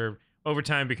and preserved. Over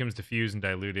time, becomes diffused and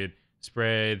diluted,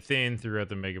 spread thin throughout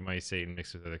the megamysate and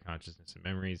mixed with other consciousness and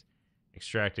memories.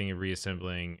 Extracting and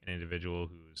reassembling an individual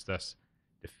who is thus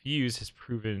diffused has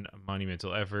proven a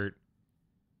monumental effort.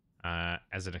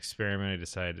 As an experiment, I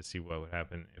decided to see what would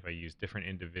happen if I used different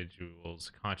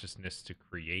individuals' consciousness to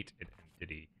create an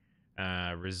entity.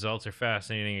 Results are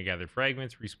fascinating. I gathered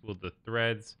fragments, respooled the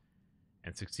threads,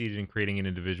 and succeeded in creating an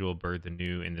individual, birthed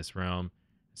anew in this realm.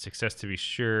 Success, to be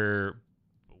sure.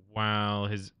 While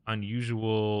his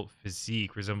unusual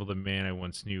physique resembled the man I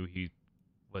once knew, he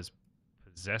was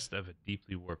possessed of a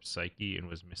deeply warped psyche and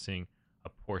was missing a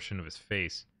portion of his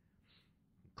face.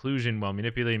 Conclusion: while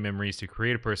manipulating memories to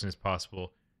create a person is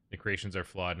possible, the creations are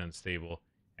flawed and unstable,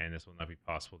 and this will not be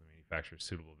possible to manufacture a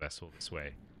suitable vessel this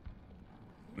way.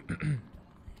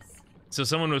 So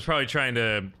someone was probably trying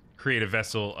to create a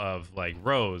vessel of, like,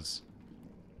 Rose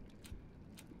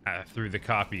through the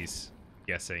copies,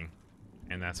 guessing,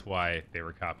 and that's why they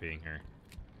were copying her.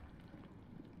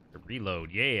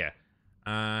 Reload, yeah.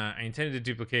 I intended to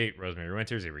duplicate Rosemary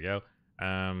Winters, here we go,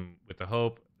 with the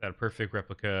hope that a perfect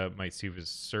replica might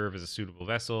serve as a suitable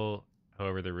vessel.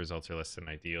 However, the results are less than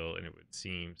ideal, and it would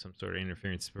seem some sort of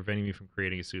interference is preventing me from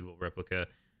creating a suitable replica.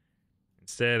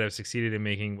 Instead, I've succeeded in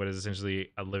making what is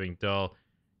essentially a living doll.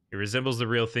 It resembles the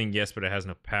real thing, yes, but it has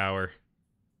no power.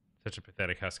 Such a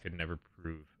pathetic husk could never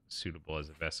prove suitable as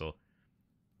a vessel.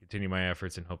 Continue my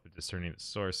efforts in hope of discerning the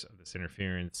source of this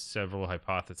interference. Several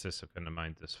hypotheses have come to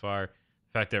mind thus far.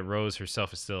 The fact that Rose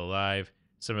herself is still alive,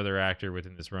 some other actor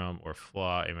within this realm, or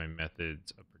flaw in my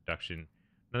methods of production.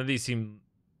 None of these seem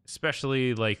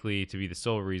especially likely to be the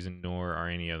sole reason, nor are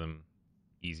any of them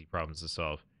easy problems to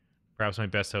solve. Perhaps my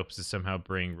best hope is to somehow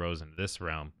bring Rose into this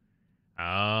realm.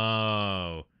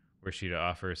 Oh, were she to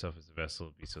offer herself as a vessel,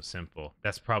 it'd be so simple.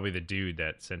 That's probably the dude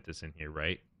that sent us in here,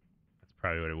 right? That's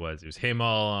probably what it was. It was him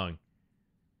all along.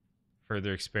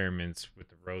 Further experiments with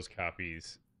the Rose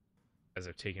copies, as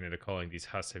I've taken it a calling, these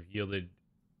husks have yielded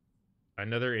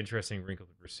another interesting wrinkle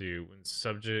to pursue. When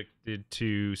subjected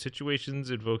to situations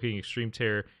invoking extreme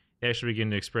terror, they actually begin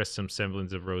to express some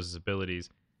semblance of Rose's abilities.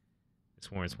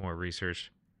 This warrants more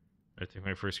research. I think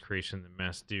my first creation, the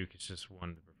Masked Duke, is just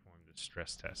one to perform the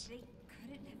stress test. They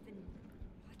couldn't have been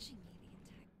watching me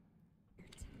the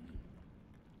entire time,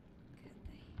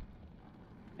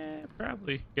 could they?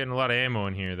 Probably. Getting a lot of ammo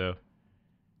in here, though.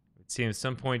 It seems at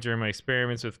some point during my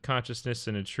experiments with consciousness,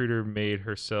 an intruder made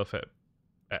herself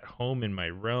at home in my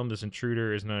realm. This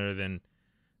intruder is none other than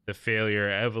the failure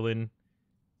Evelyn,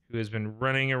 who has been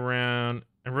running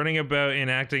about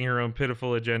enacting her own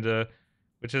pitiful agenda,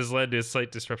 which has led to a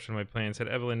slight disruption of my plans. Had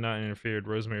Evelyn not interfered,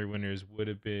 Rosemary Winters would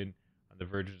have been on the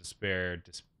verge of despair,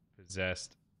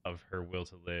 dispossessed of her will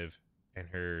to live and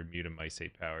her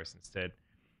mutamysate powers. Instead,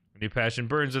 a new passion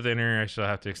burns within her. I shall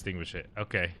have to extinguish it.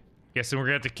 Okay. Guessing we're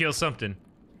gonna have to kill something.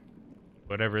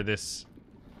 Whatever this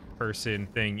person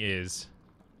thing is.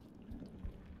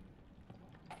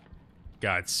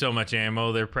 God, so much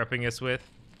ammo they're prepping us with.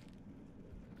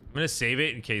 I'm gonna save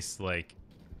it in case, like,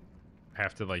 I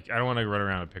have to, like, I don't want to run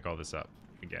around and pick all this up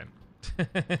again.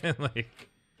 Like,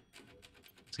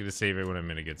 just gonna save it when I'm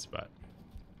in a good spot.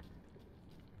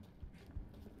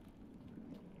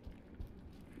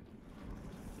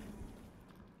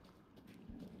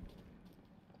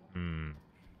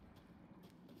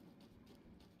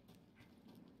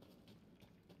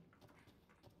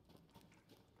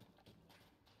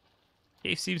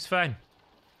 Cave seems fine.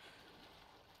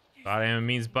 Bot ammo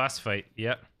means boss fight.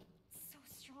 Yep. So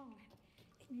strong.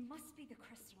 It must be the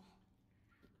crystal.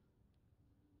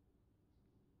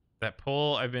 That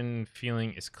pole I've been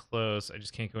feeling is close. I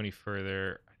just can't go any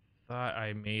further. I thought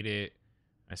I made it.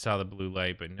 I saw the blue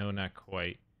light, but no, not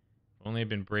quite. If only I'd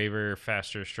been braver,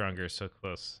 faster, stronger. So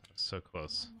close. So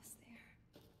close. Almost there.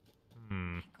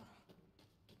 Hmm. Michael.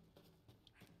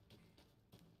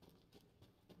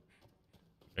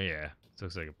 Oh, yeah. This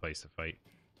looks like a place to fight.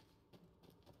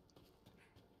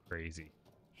 Crazy.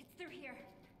 It's through here.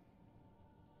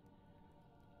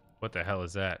 What the hell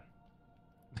is that?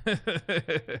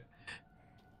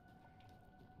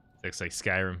 Looks like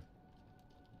Skyrim.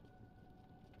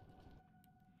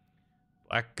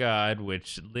 Black God,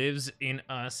 which lives in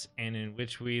us and in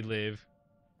which we live,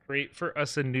 create for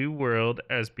us a new world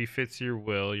as befits your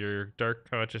will. Your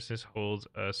dark consciousness holds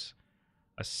us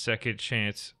a second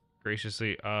chance,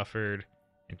 graciously offered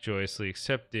and joyously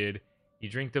accepted. You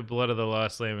drink the blood of the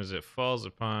lost lamb as it falls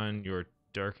upon your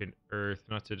darkened earth,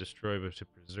 not to destroy but to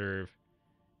preserve,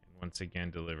 and once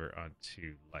again deliver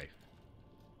unto life.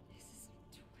 This is some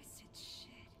twisted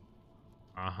shit.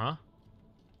 Uh-huh.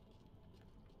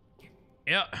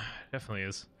 Yeah, definitely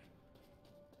is.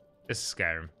 This is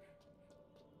Skyrim.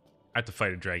 I have to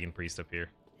fight a dragon priest up here.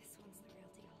 This one's the real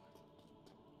deal.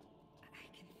 I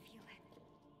can feel it.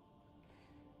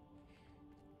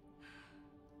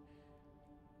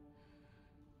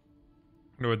 I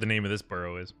wonder what the name of this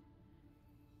burrow is.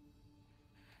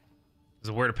 Is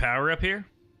a word of power up here?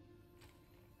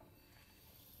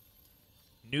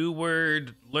 New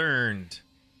word learned.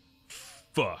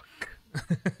 Fuck.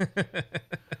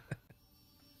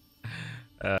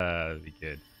 That'd be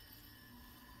good.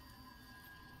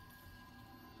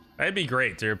 That'd be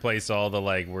great to replace all the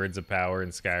like words of power in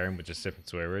Skyrim with just different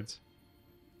swear words.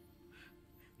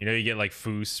 You know, you get like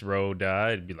foos, ro, da.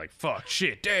 It'd be like fuck,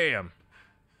 shit, damn.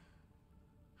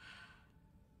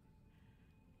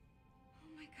 Oh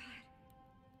my god.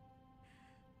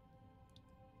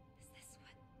 Is this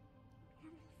what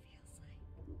normal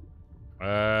feels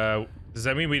like? Does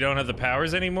that mean we don't have the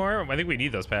powers anymore? I think we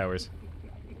need those powers.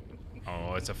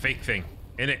 Oh, it's a fake thing,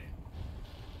 isn't it?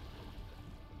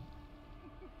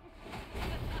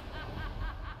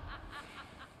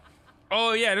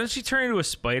 Oh yeah, doesn't she turn into a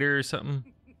spider or something?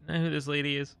 Know who this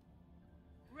lady is?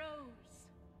 Rose,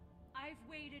 I've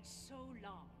waited so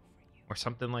long for you. Or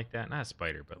something like that. Not a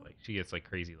spider, but like she gets like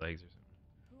crazy legs or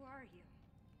something. Who are you?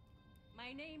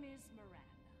 My name is Miranda.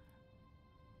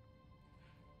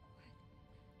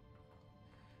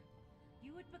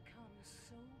 You had become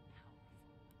so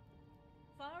powerful.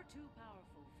 Far too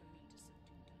powerful for me to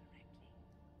subdue directly.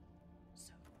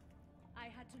 So, I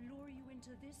had to lure you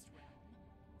into this realm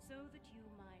so that you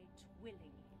might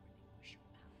willingly relinquish your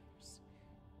powers.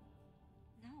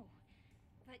 No.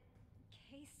 But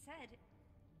Kay said.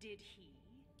 Did he?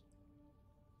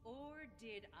 Or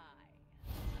did I?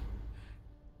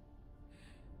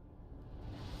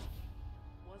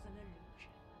 Was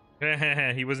an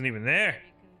illusion. He wasn't even there.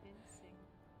 Very convincing,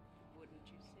 wouldn't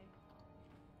you say?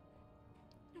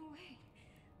 No way.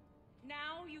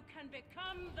 Now you can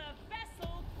become the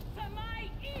vessel for my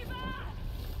Eva!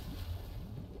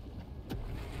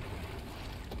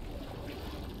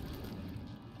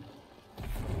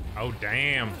 Oh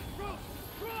damn.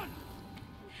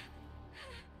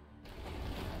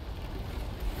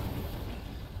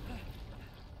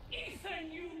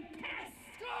 Ethan, you pest!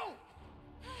 Go!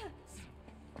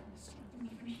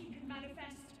 He can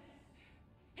manifest.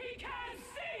 He can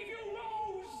save you,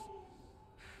 Rose!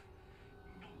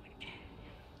 No one can.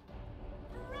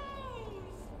 Rose!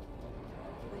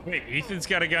 Wait, Ethan's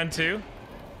got a gun too?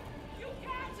 You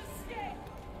can't escape!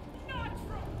 Not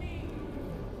from me!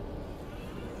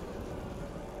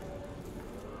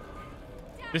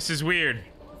 This is weird. Is it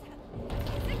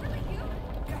really you?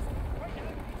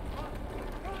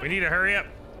 We need to hurry up.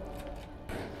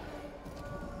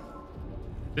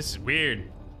 This is weird.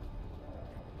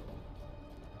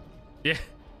 Yeah.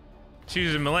 She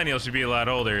was a millennial, she'd be a lot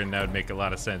older, and that would make a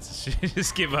lot of sense. She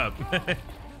just give up.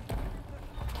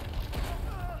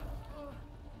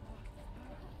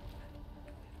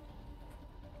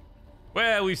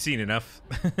 Well, we've seen enough.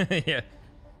 Yeah.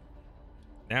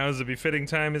 Now is a befitting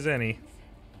time as any.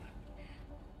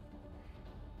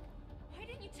 Why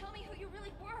didn't you tell me who you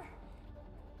really were?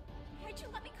 Why'd you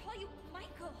let me call you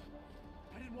Michael?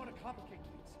 I didn't want to complicate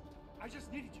things. I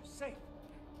just needed you safe.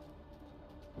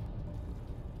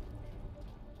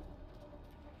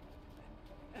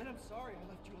 And I'm sorry I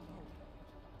left you alone.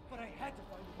 But I had to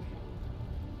find a way.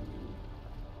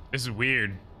 This is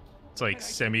weird. It's like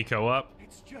semi-co-op.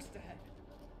 It's just ahead.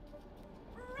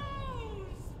 Rose!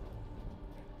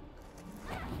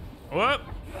 Whoop!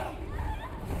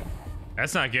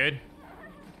 That's not good.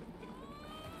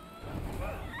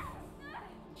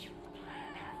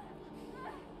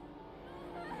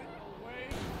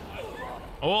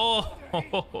 Oh!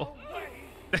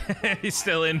 He's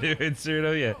still into it,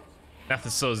 Ceruto. Yeah.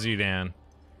 Nothing slows you down.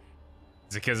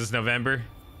 Is it because it's November?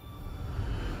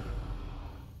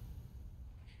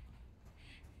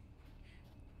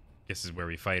 This is where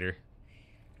we fight her.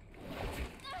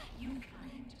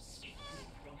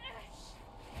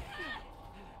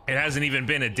 It hasn't even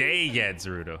been a day yet,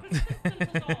 Ceruto.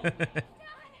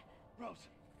 Rose,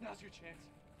 now's your chance.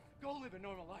 Go live a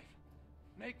normal life.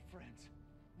 Make friends.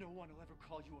 No one will ever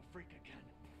call you a freak again.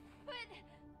 But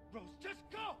Rose, just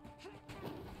go!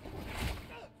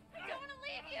 I don't want to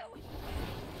leave you.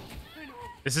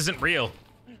 This isn't real.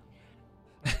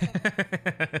 But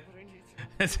I need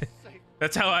to safe.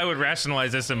 That's how I would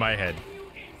rationalize this in my head.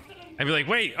 I'd be like,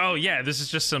 wait, oh yeah, this is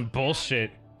just some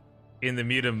bullshit in the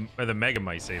mutum or the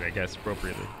Megamycete, I guess,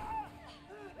 appropriately.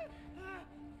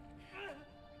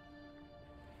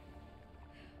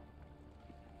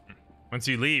 Once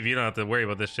you leave, you don't have to worry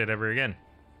about this shit ever again.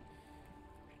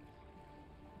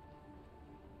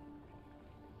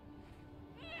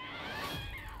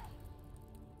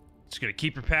 Just gonna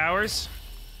keep her powers.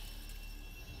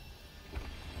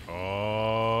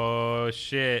 Oh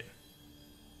shit.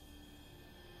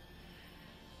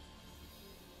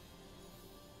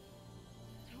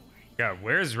 God,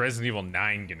 where's Resident Evil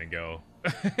 9 gonna go?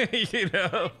 You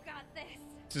know? Got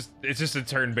this. It's just a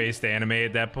turn-based anime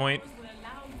at that point.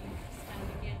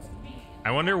 I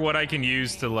wonder what I can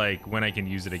use to, like, when I can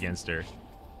use it against her.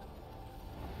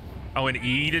 Oh, an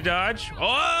E to dodge?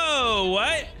 Oh,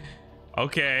 what?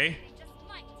 Okay. Just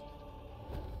might.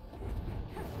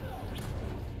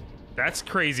 That's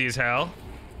crazy as hell.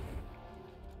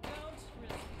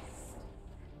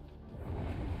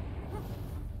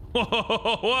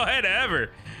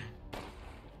 Whatever.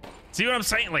 See what I'm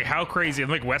saying? Like, how crazy? I'm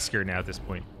like Wesker now at this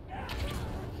point.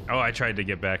 Oh, I tried to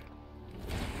get back.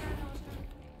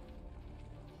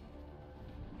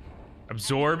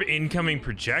 Absorb incoming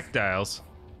projectiles.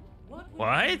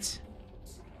 What?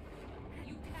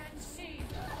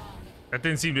 That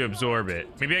didn't seem to absorb it.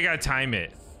 Maybe I gotta time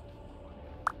it.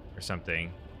 Or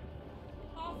something.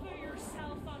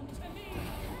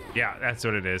 Yeah, that's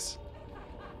what it is.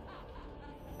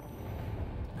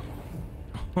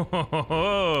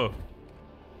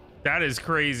 That is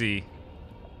crazy.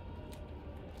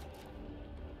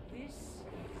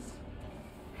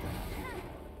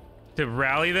 To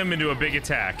rally them into a big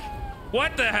attack.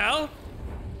 What the hell?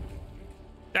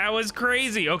 That was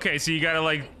crazy. Okay, so you gotta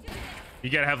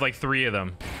have like 3 of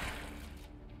them.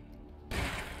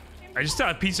 I just saw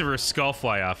a piece of her skull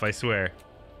fly off, I swear.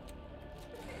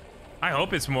 I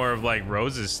hope it's more of like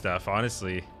Rose's stuff,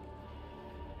 honestly.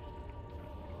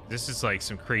 This is like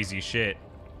some crazy shit.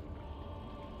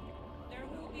 There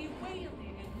will be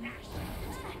wailing and gnashing.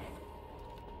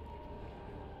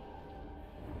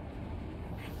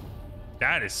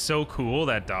 That is so cool.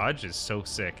 That dodge is so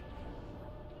sick.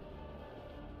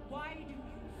 Why do you?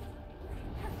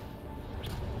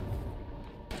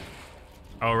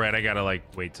 Oh, right. I gotta like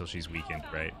wait till she's weakened,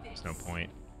 right? There's no point.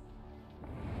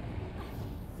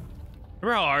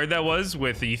 Remember how hard that was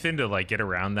with Ethan to like get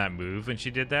around that move when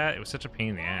she did that? It was such a pain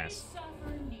in the ass.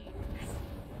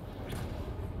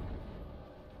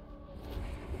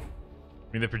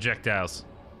 Give me the projectiles.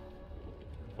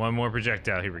 One more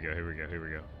projectile. Here we go. Here we go. Here we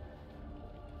go.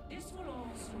 This will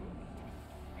also.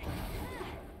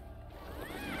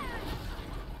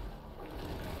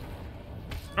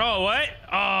 Oh, what?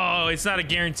 Oh, it's not a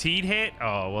guaranteed hit?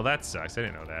 Oh, well, that sucks. I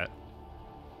didn't know that.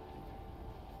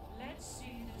 Let's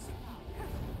see this power.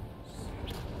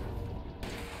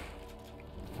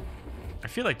 I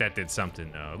feel like that did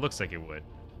something, though. It looks like it would.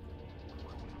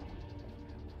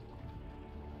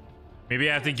 Maybe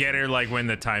I have to get her, like, when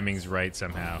the timing's right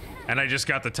somehow. And I just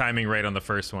got the timing right on the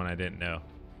first one. I didn't know.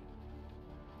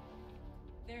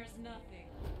 There's nothing.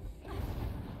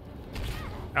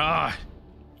 Ah.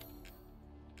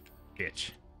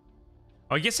 Bitch.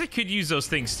 Oh, I guess I could use those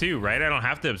things, too, right? I don't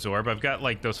have to absorb. I've got,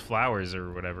 like, those flowers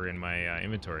or whatever in my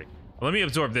inventory. Well, let me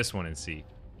absorb this one and see.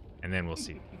 And then we'll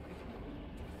see.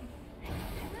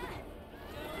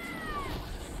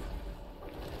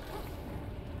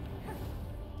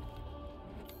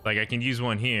 Like, I can use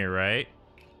one here, right?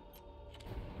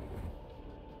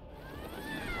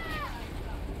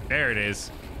 There it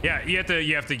is. Yeah, you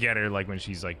have to get her like when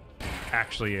she's like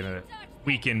actually in a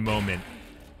weakened moment.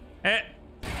 Eh.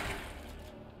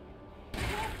 What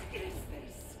is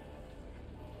this?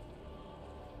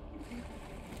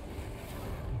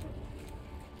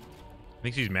 I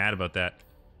think she's mad about that.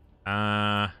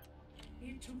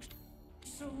 It took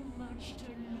so much to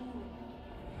lure you,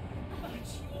 but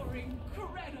you're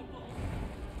incredible.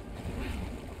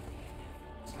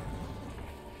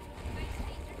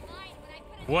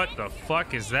 What the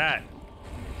fuck is that?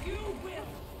 You will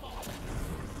fall.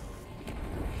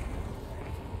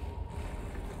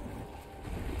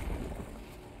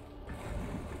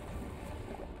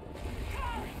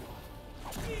 Come,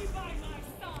 be by my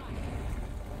side.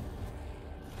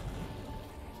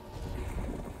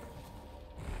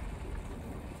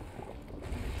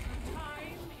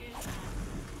 Time is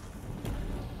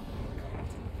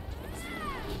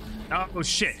Oh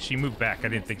shit, she moved back. I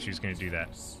didn't think she was gonna do that.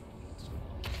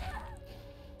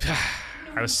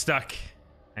 I was stuck.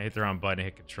 I hit the wrong button, I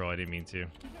hit control. I didn't mean to.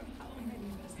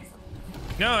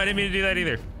 No, I didn't mean to do that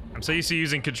either. I'm so used to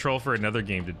using control for another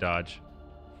game to dodge.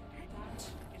 That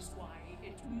is why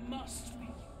it must be.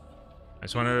 I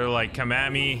just wanted her to like come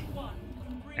at me One who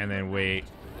can bring and then her wait.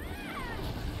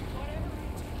 whatever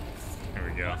it takes. There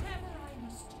we go. Whatever I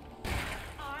must do,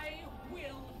 I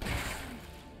will pursue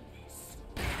this.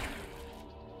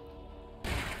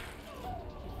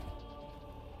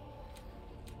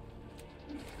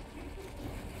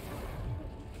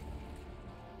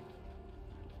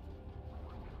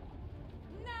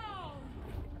 Now!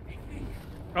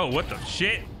 Oh, what the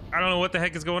shit? I don't know what the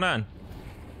heck is going on.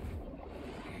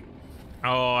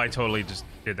 Oh, I totally just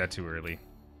did that too early.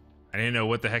 I didn't know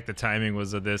what the heck the timing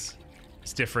was of this.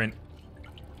 It's different.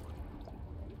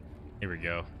 Here we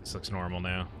go. This looks normal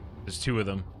now. There's two of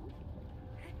them.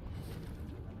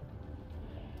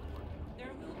 There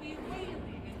will be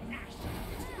wailing and gnashing.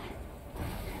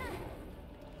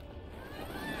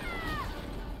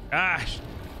 Ah!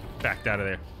 Backed out of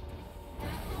there.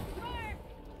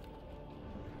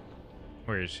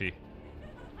 Where is she?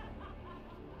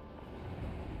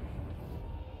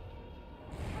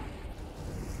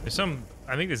 There's some.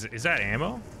 I think this is that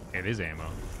ammo? It is ammo.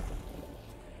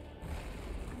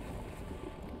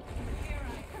 Here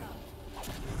I come.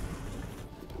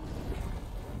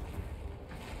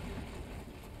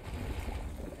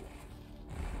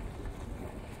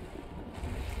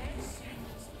 Let's see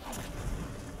this through.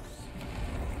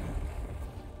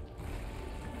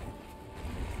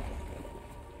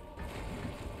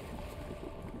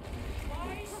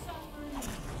 Why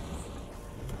suffer?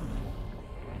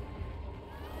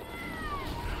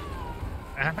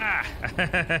 Aha!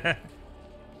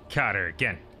 Caught her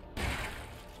again.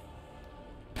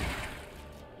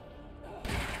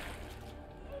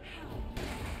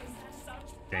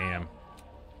 Damn.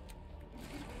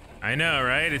 I know,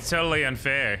 right? It's totally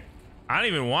unfair. I don't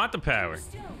even want the power.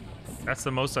 That's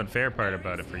the most unfair part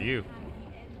about it for you.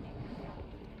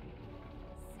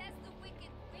 Says the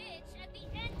wicked witch at the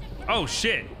end of Oh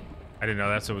shit! I didn't know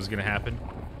that's what was gonna happen.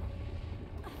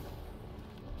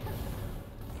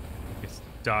 It's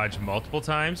dodged multiple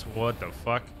times? What the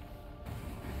fuck?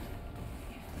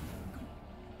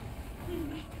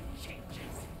 Nothing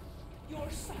changes. Your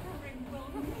suffering will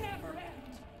never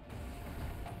end.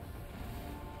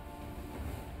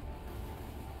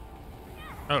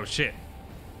 Oh shit.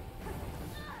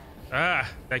 Ah,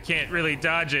 I can't really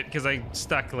dodge it because I'm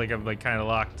stuck, like I'm like kind of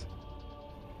locked.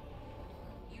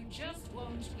 You just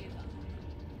won't give up.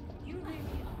 You really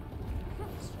are.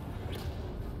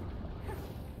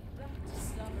 That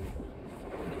stubborn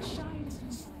that shines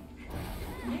inside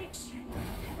you makes you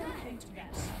a perfect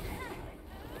vessel.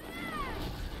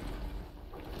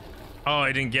 Oh,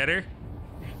 I didn't get her?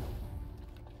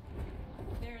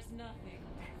 There's nothing.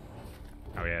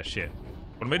 Oh yeah, shit.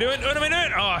 What am I doing? What am I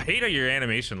doing? Oh, I hate how your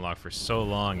animation lock for so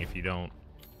long if you don't.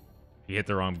 If you hit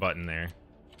the wrong button there.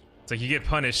 It's like you get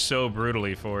punished so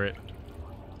brutally for it.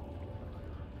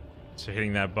 So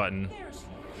hitting that button. There's no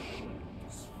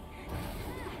shoes.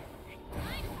 my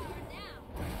power now.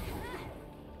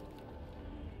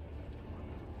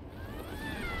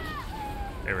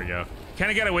 There we go.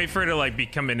 Kind of gotta wait for her to like be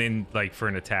coming in like for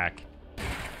an attack. And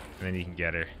then you can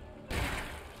get her.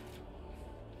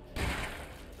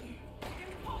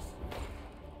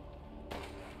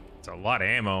 It's a lot of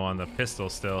ammo on the pistol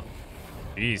still.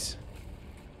 Jeez.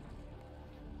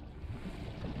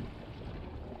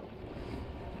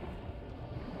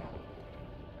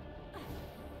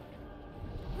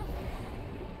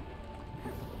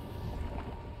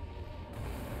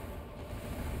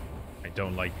 I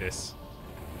don't like this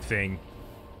thing.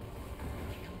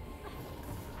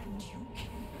 And you kill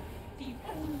the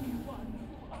only one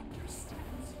who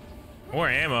understands. More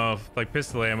ammo, like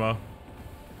pistol ammo.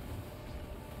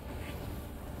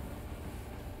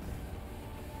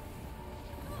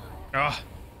 Oh.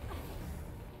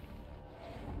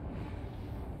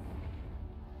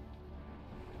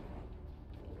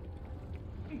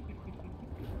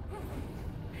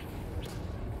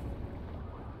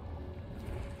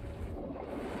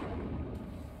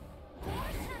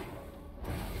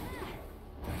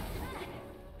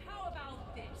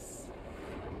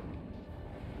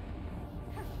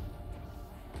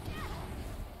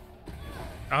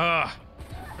 Ah,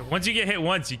 once you get hit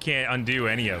once, you can't undo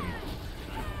any of them.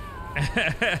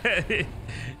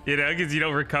 You know, because you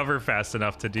don't recover fast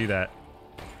enough to do that.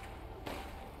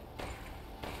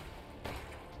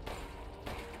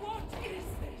 What is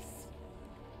this?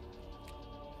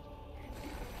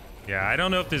 Yeah, I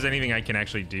don't know if there's anything I can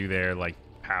actually do there, like,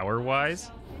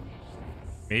 power-wise.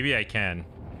 Maybe I can.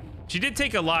 She did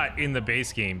take a lot in the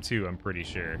base game, too, I'm pretty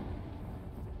sure.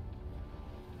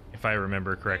 If I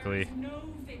remember correctly. No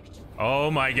victory.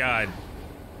 Oh my god.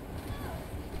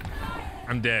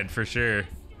 I'm dead, for sure.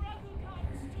 Struggle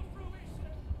comes to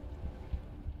fruition.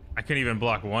 I couldn't even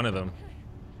block one of them.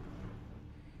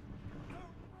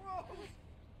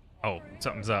 Oh,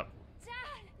 something's up. Dad!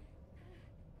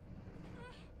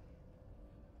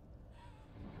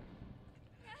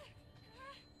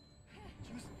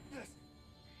 Use this.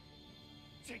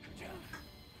 Take her down.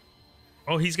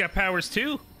 Oh, he's got powers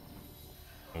too?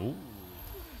 Oh.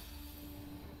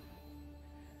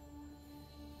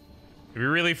 It'd be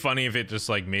really funny if it just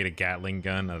like made a Gatling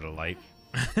gun out of light.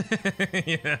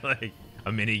 You know, like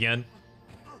a minigun.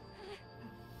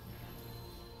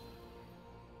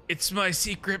 It's my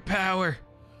secret power.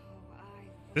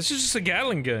 This is just a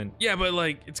Gatling gun. Yeah, but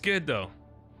like, it's good though.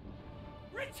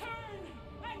 Return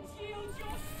and yield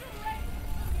your strength.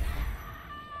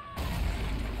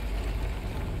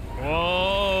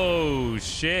 Whoa,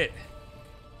 shit.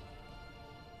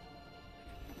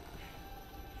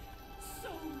 So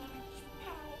much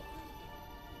power.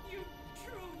 You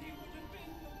truly would have been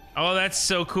the Oh, that's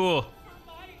so cool. for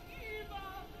my Eva.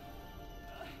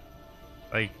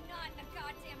 Like, Not a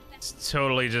goddamn thing. it's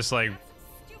totally just like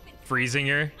Stupid. freezing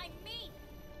her. I mean,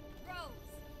 Rose.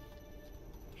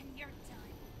 And you're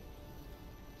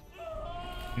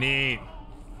done. Neat.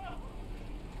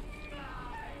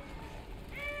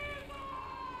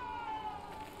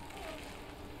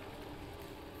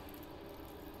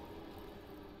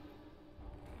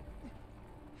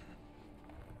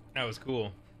 That was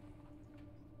cool.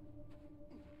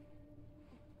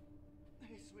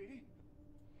 Hey, sweetie.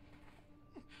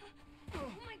 Oh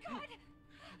my god!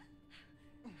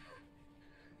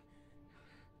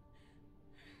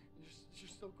 You're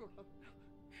so grown up now.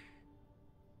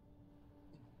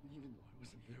 Even though I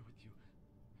wasn't there with you,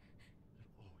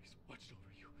 I've always watched over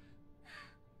you.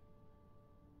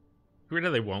 Weird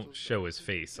how they won't show his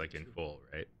face like in full,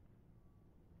 right?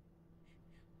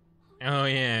 Oh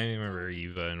yeah, I remember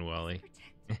Eva and Wally.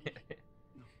 Not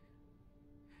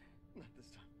this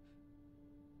time.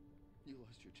 You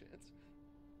lost your chance.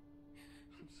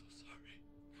 I'm so sorry.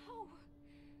 No.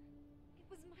 It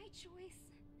was my choice.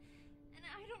 And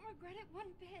I don't regret it one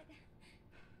bit.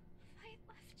 If I had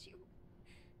left you,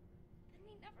 then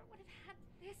we never would have had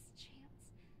this chance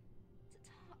to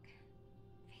talk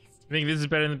face to You think this is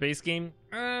better than the base game?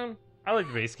 I like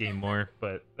the base game more,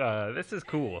 but this is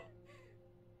cool.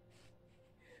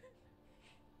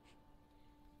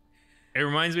 It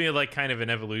reminds me of like kind of an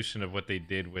evolution of what they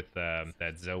did with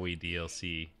that Zoe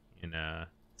DLC in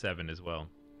 7 as well.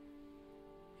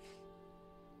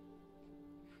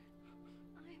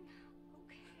 I'm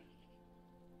okay.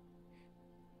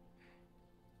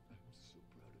 I'm so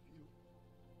proud of you.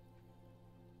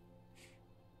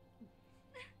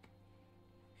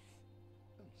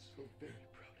 I'm so very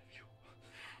proud of you.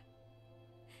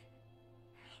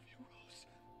 Love you, Rose.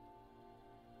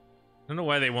 I don't know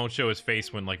why they won't show his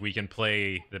face when like we can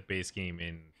play the base game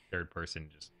in third person,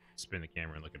 just spin the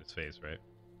camera and look at his face, right?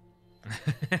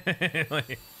 Like,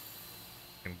 I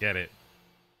can get it.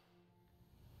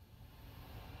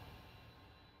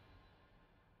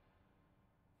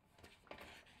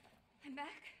 I'm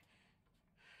back.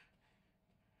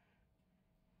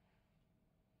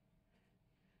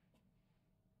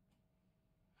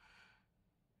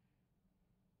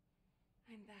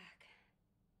 I'm back.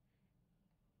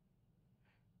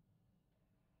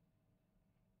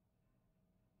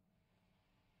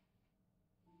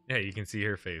 Yeah, you can see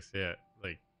her face. Yeah,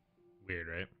 like weird,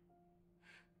 right?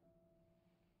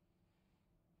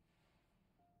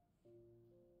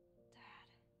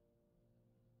 Dad.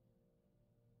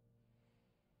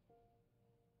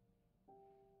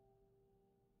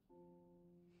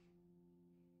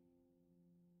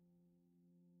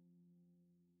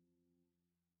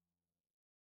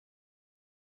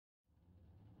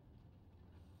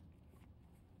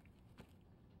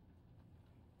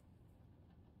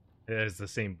 Yeah, it's the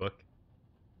same book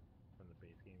from the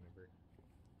base game, remember?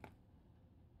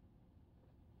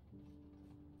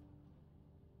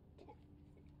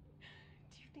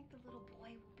 Do you think the little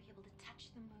boy will be able to touch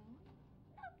the moon?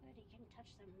 Nobody can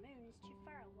touch the moon. It's too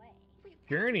far away.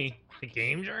 Journey, the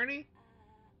game Journey.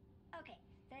 Okay,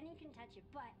 then you can touch it,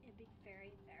 but it'd be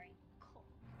very, very cold.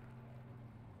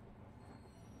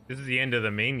 This is the end of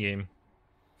the main game,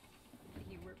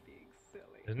 You were being silly.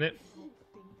 isn't it?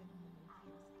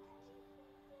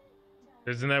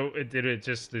 Isn't that? Did it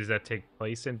just? Does that take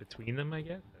place in between them? I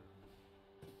guess.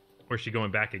 Or is she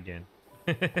going back again?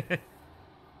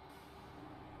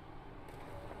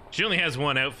 She only has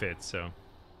one outfit, so.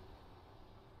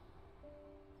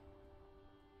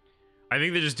 I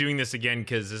think they're just doing this again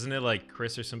because isn't it like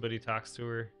Chris or somebody talks to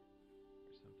her or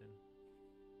something?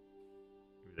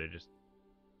 Maybe they're just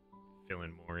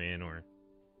filling more in or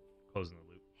closing the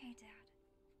loop. Hey, Dad.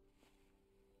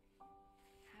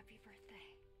 Happy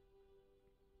birthday.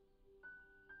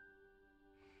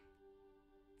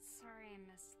 Sorry I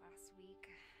missed last week.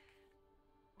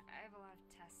 I have a lot of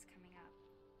tests coming up.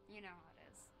 You know how it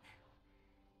is.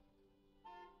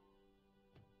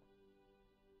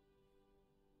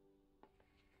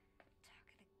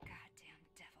 Talk of the goddamn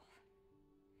devil.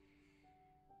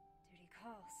 Duty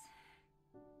calls.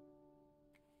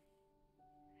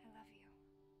 I love you.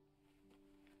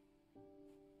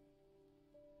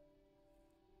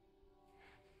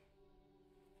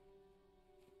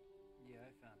 Yeah,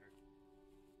 I found her.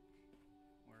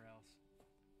 Where else?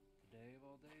 Today of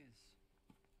all days.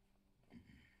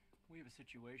 We have a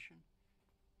situation.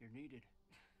 You're needed,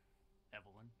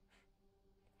 Evelyn.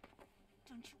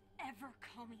 Don't you ever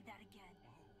call me that again.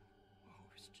 Whoa,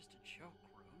 it's just a joke,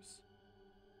 Rose.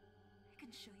 I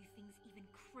can show you things even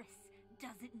Chris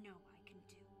doesn't know I can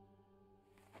do.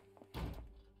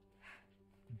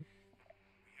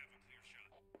 We have a clear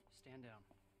shot. Stand down.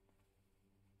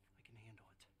 I can handle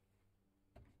it.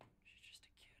 She's just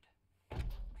a kid.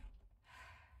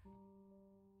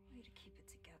 Way to keep it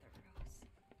together, Rose.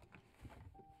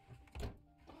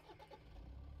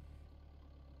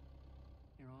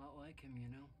 You're a lot like him, you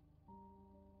know?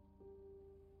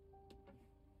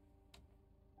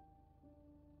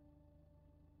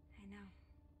 I know.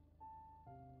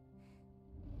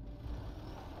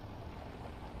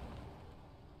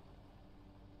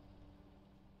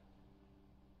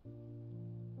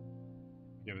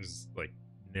 It was like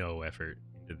no effort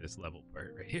into this level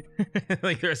part right here.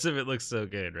 Like the rest of it looks so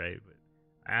good, right? But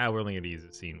we're only gonna use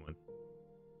a scene one.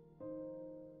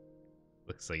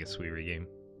 Looks like a Sweeper game.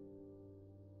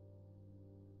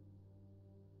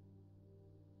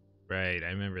 Right, I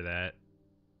remember that.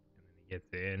 And then he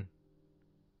gets in.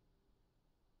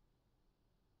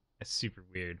 That's super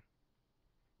weird.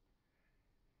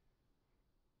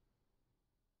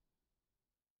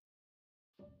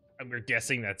 We're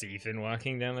guessing that's Ethan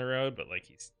walking down the road, but like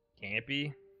he can't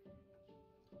be.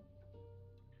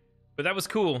 But that was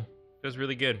cool. It was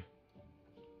really good.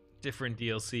 Different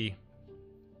DLC.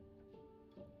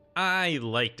 I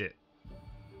liked it.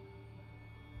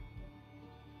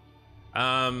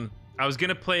 I was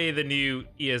gonna play the new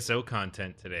ESO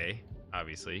content today,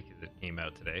 obviously, because it came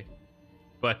out today.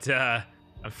 But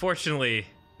unfortunately,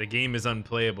 the game is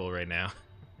unplayable right now.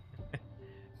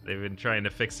 They've been trying to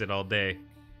fix it all day.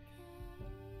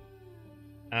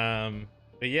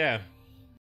 But yeah,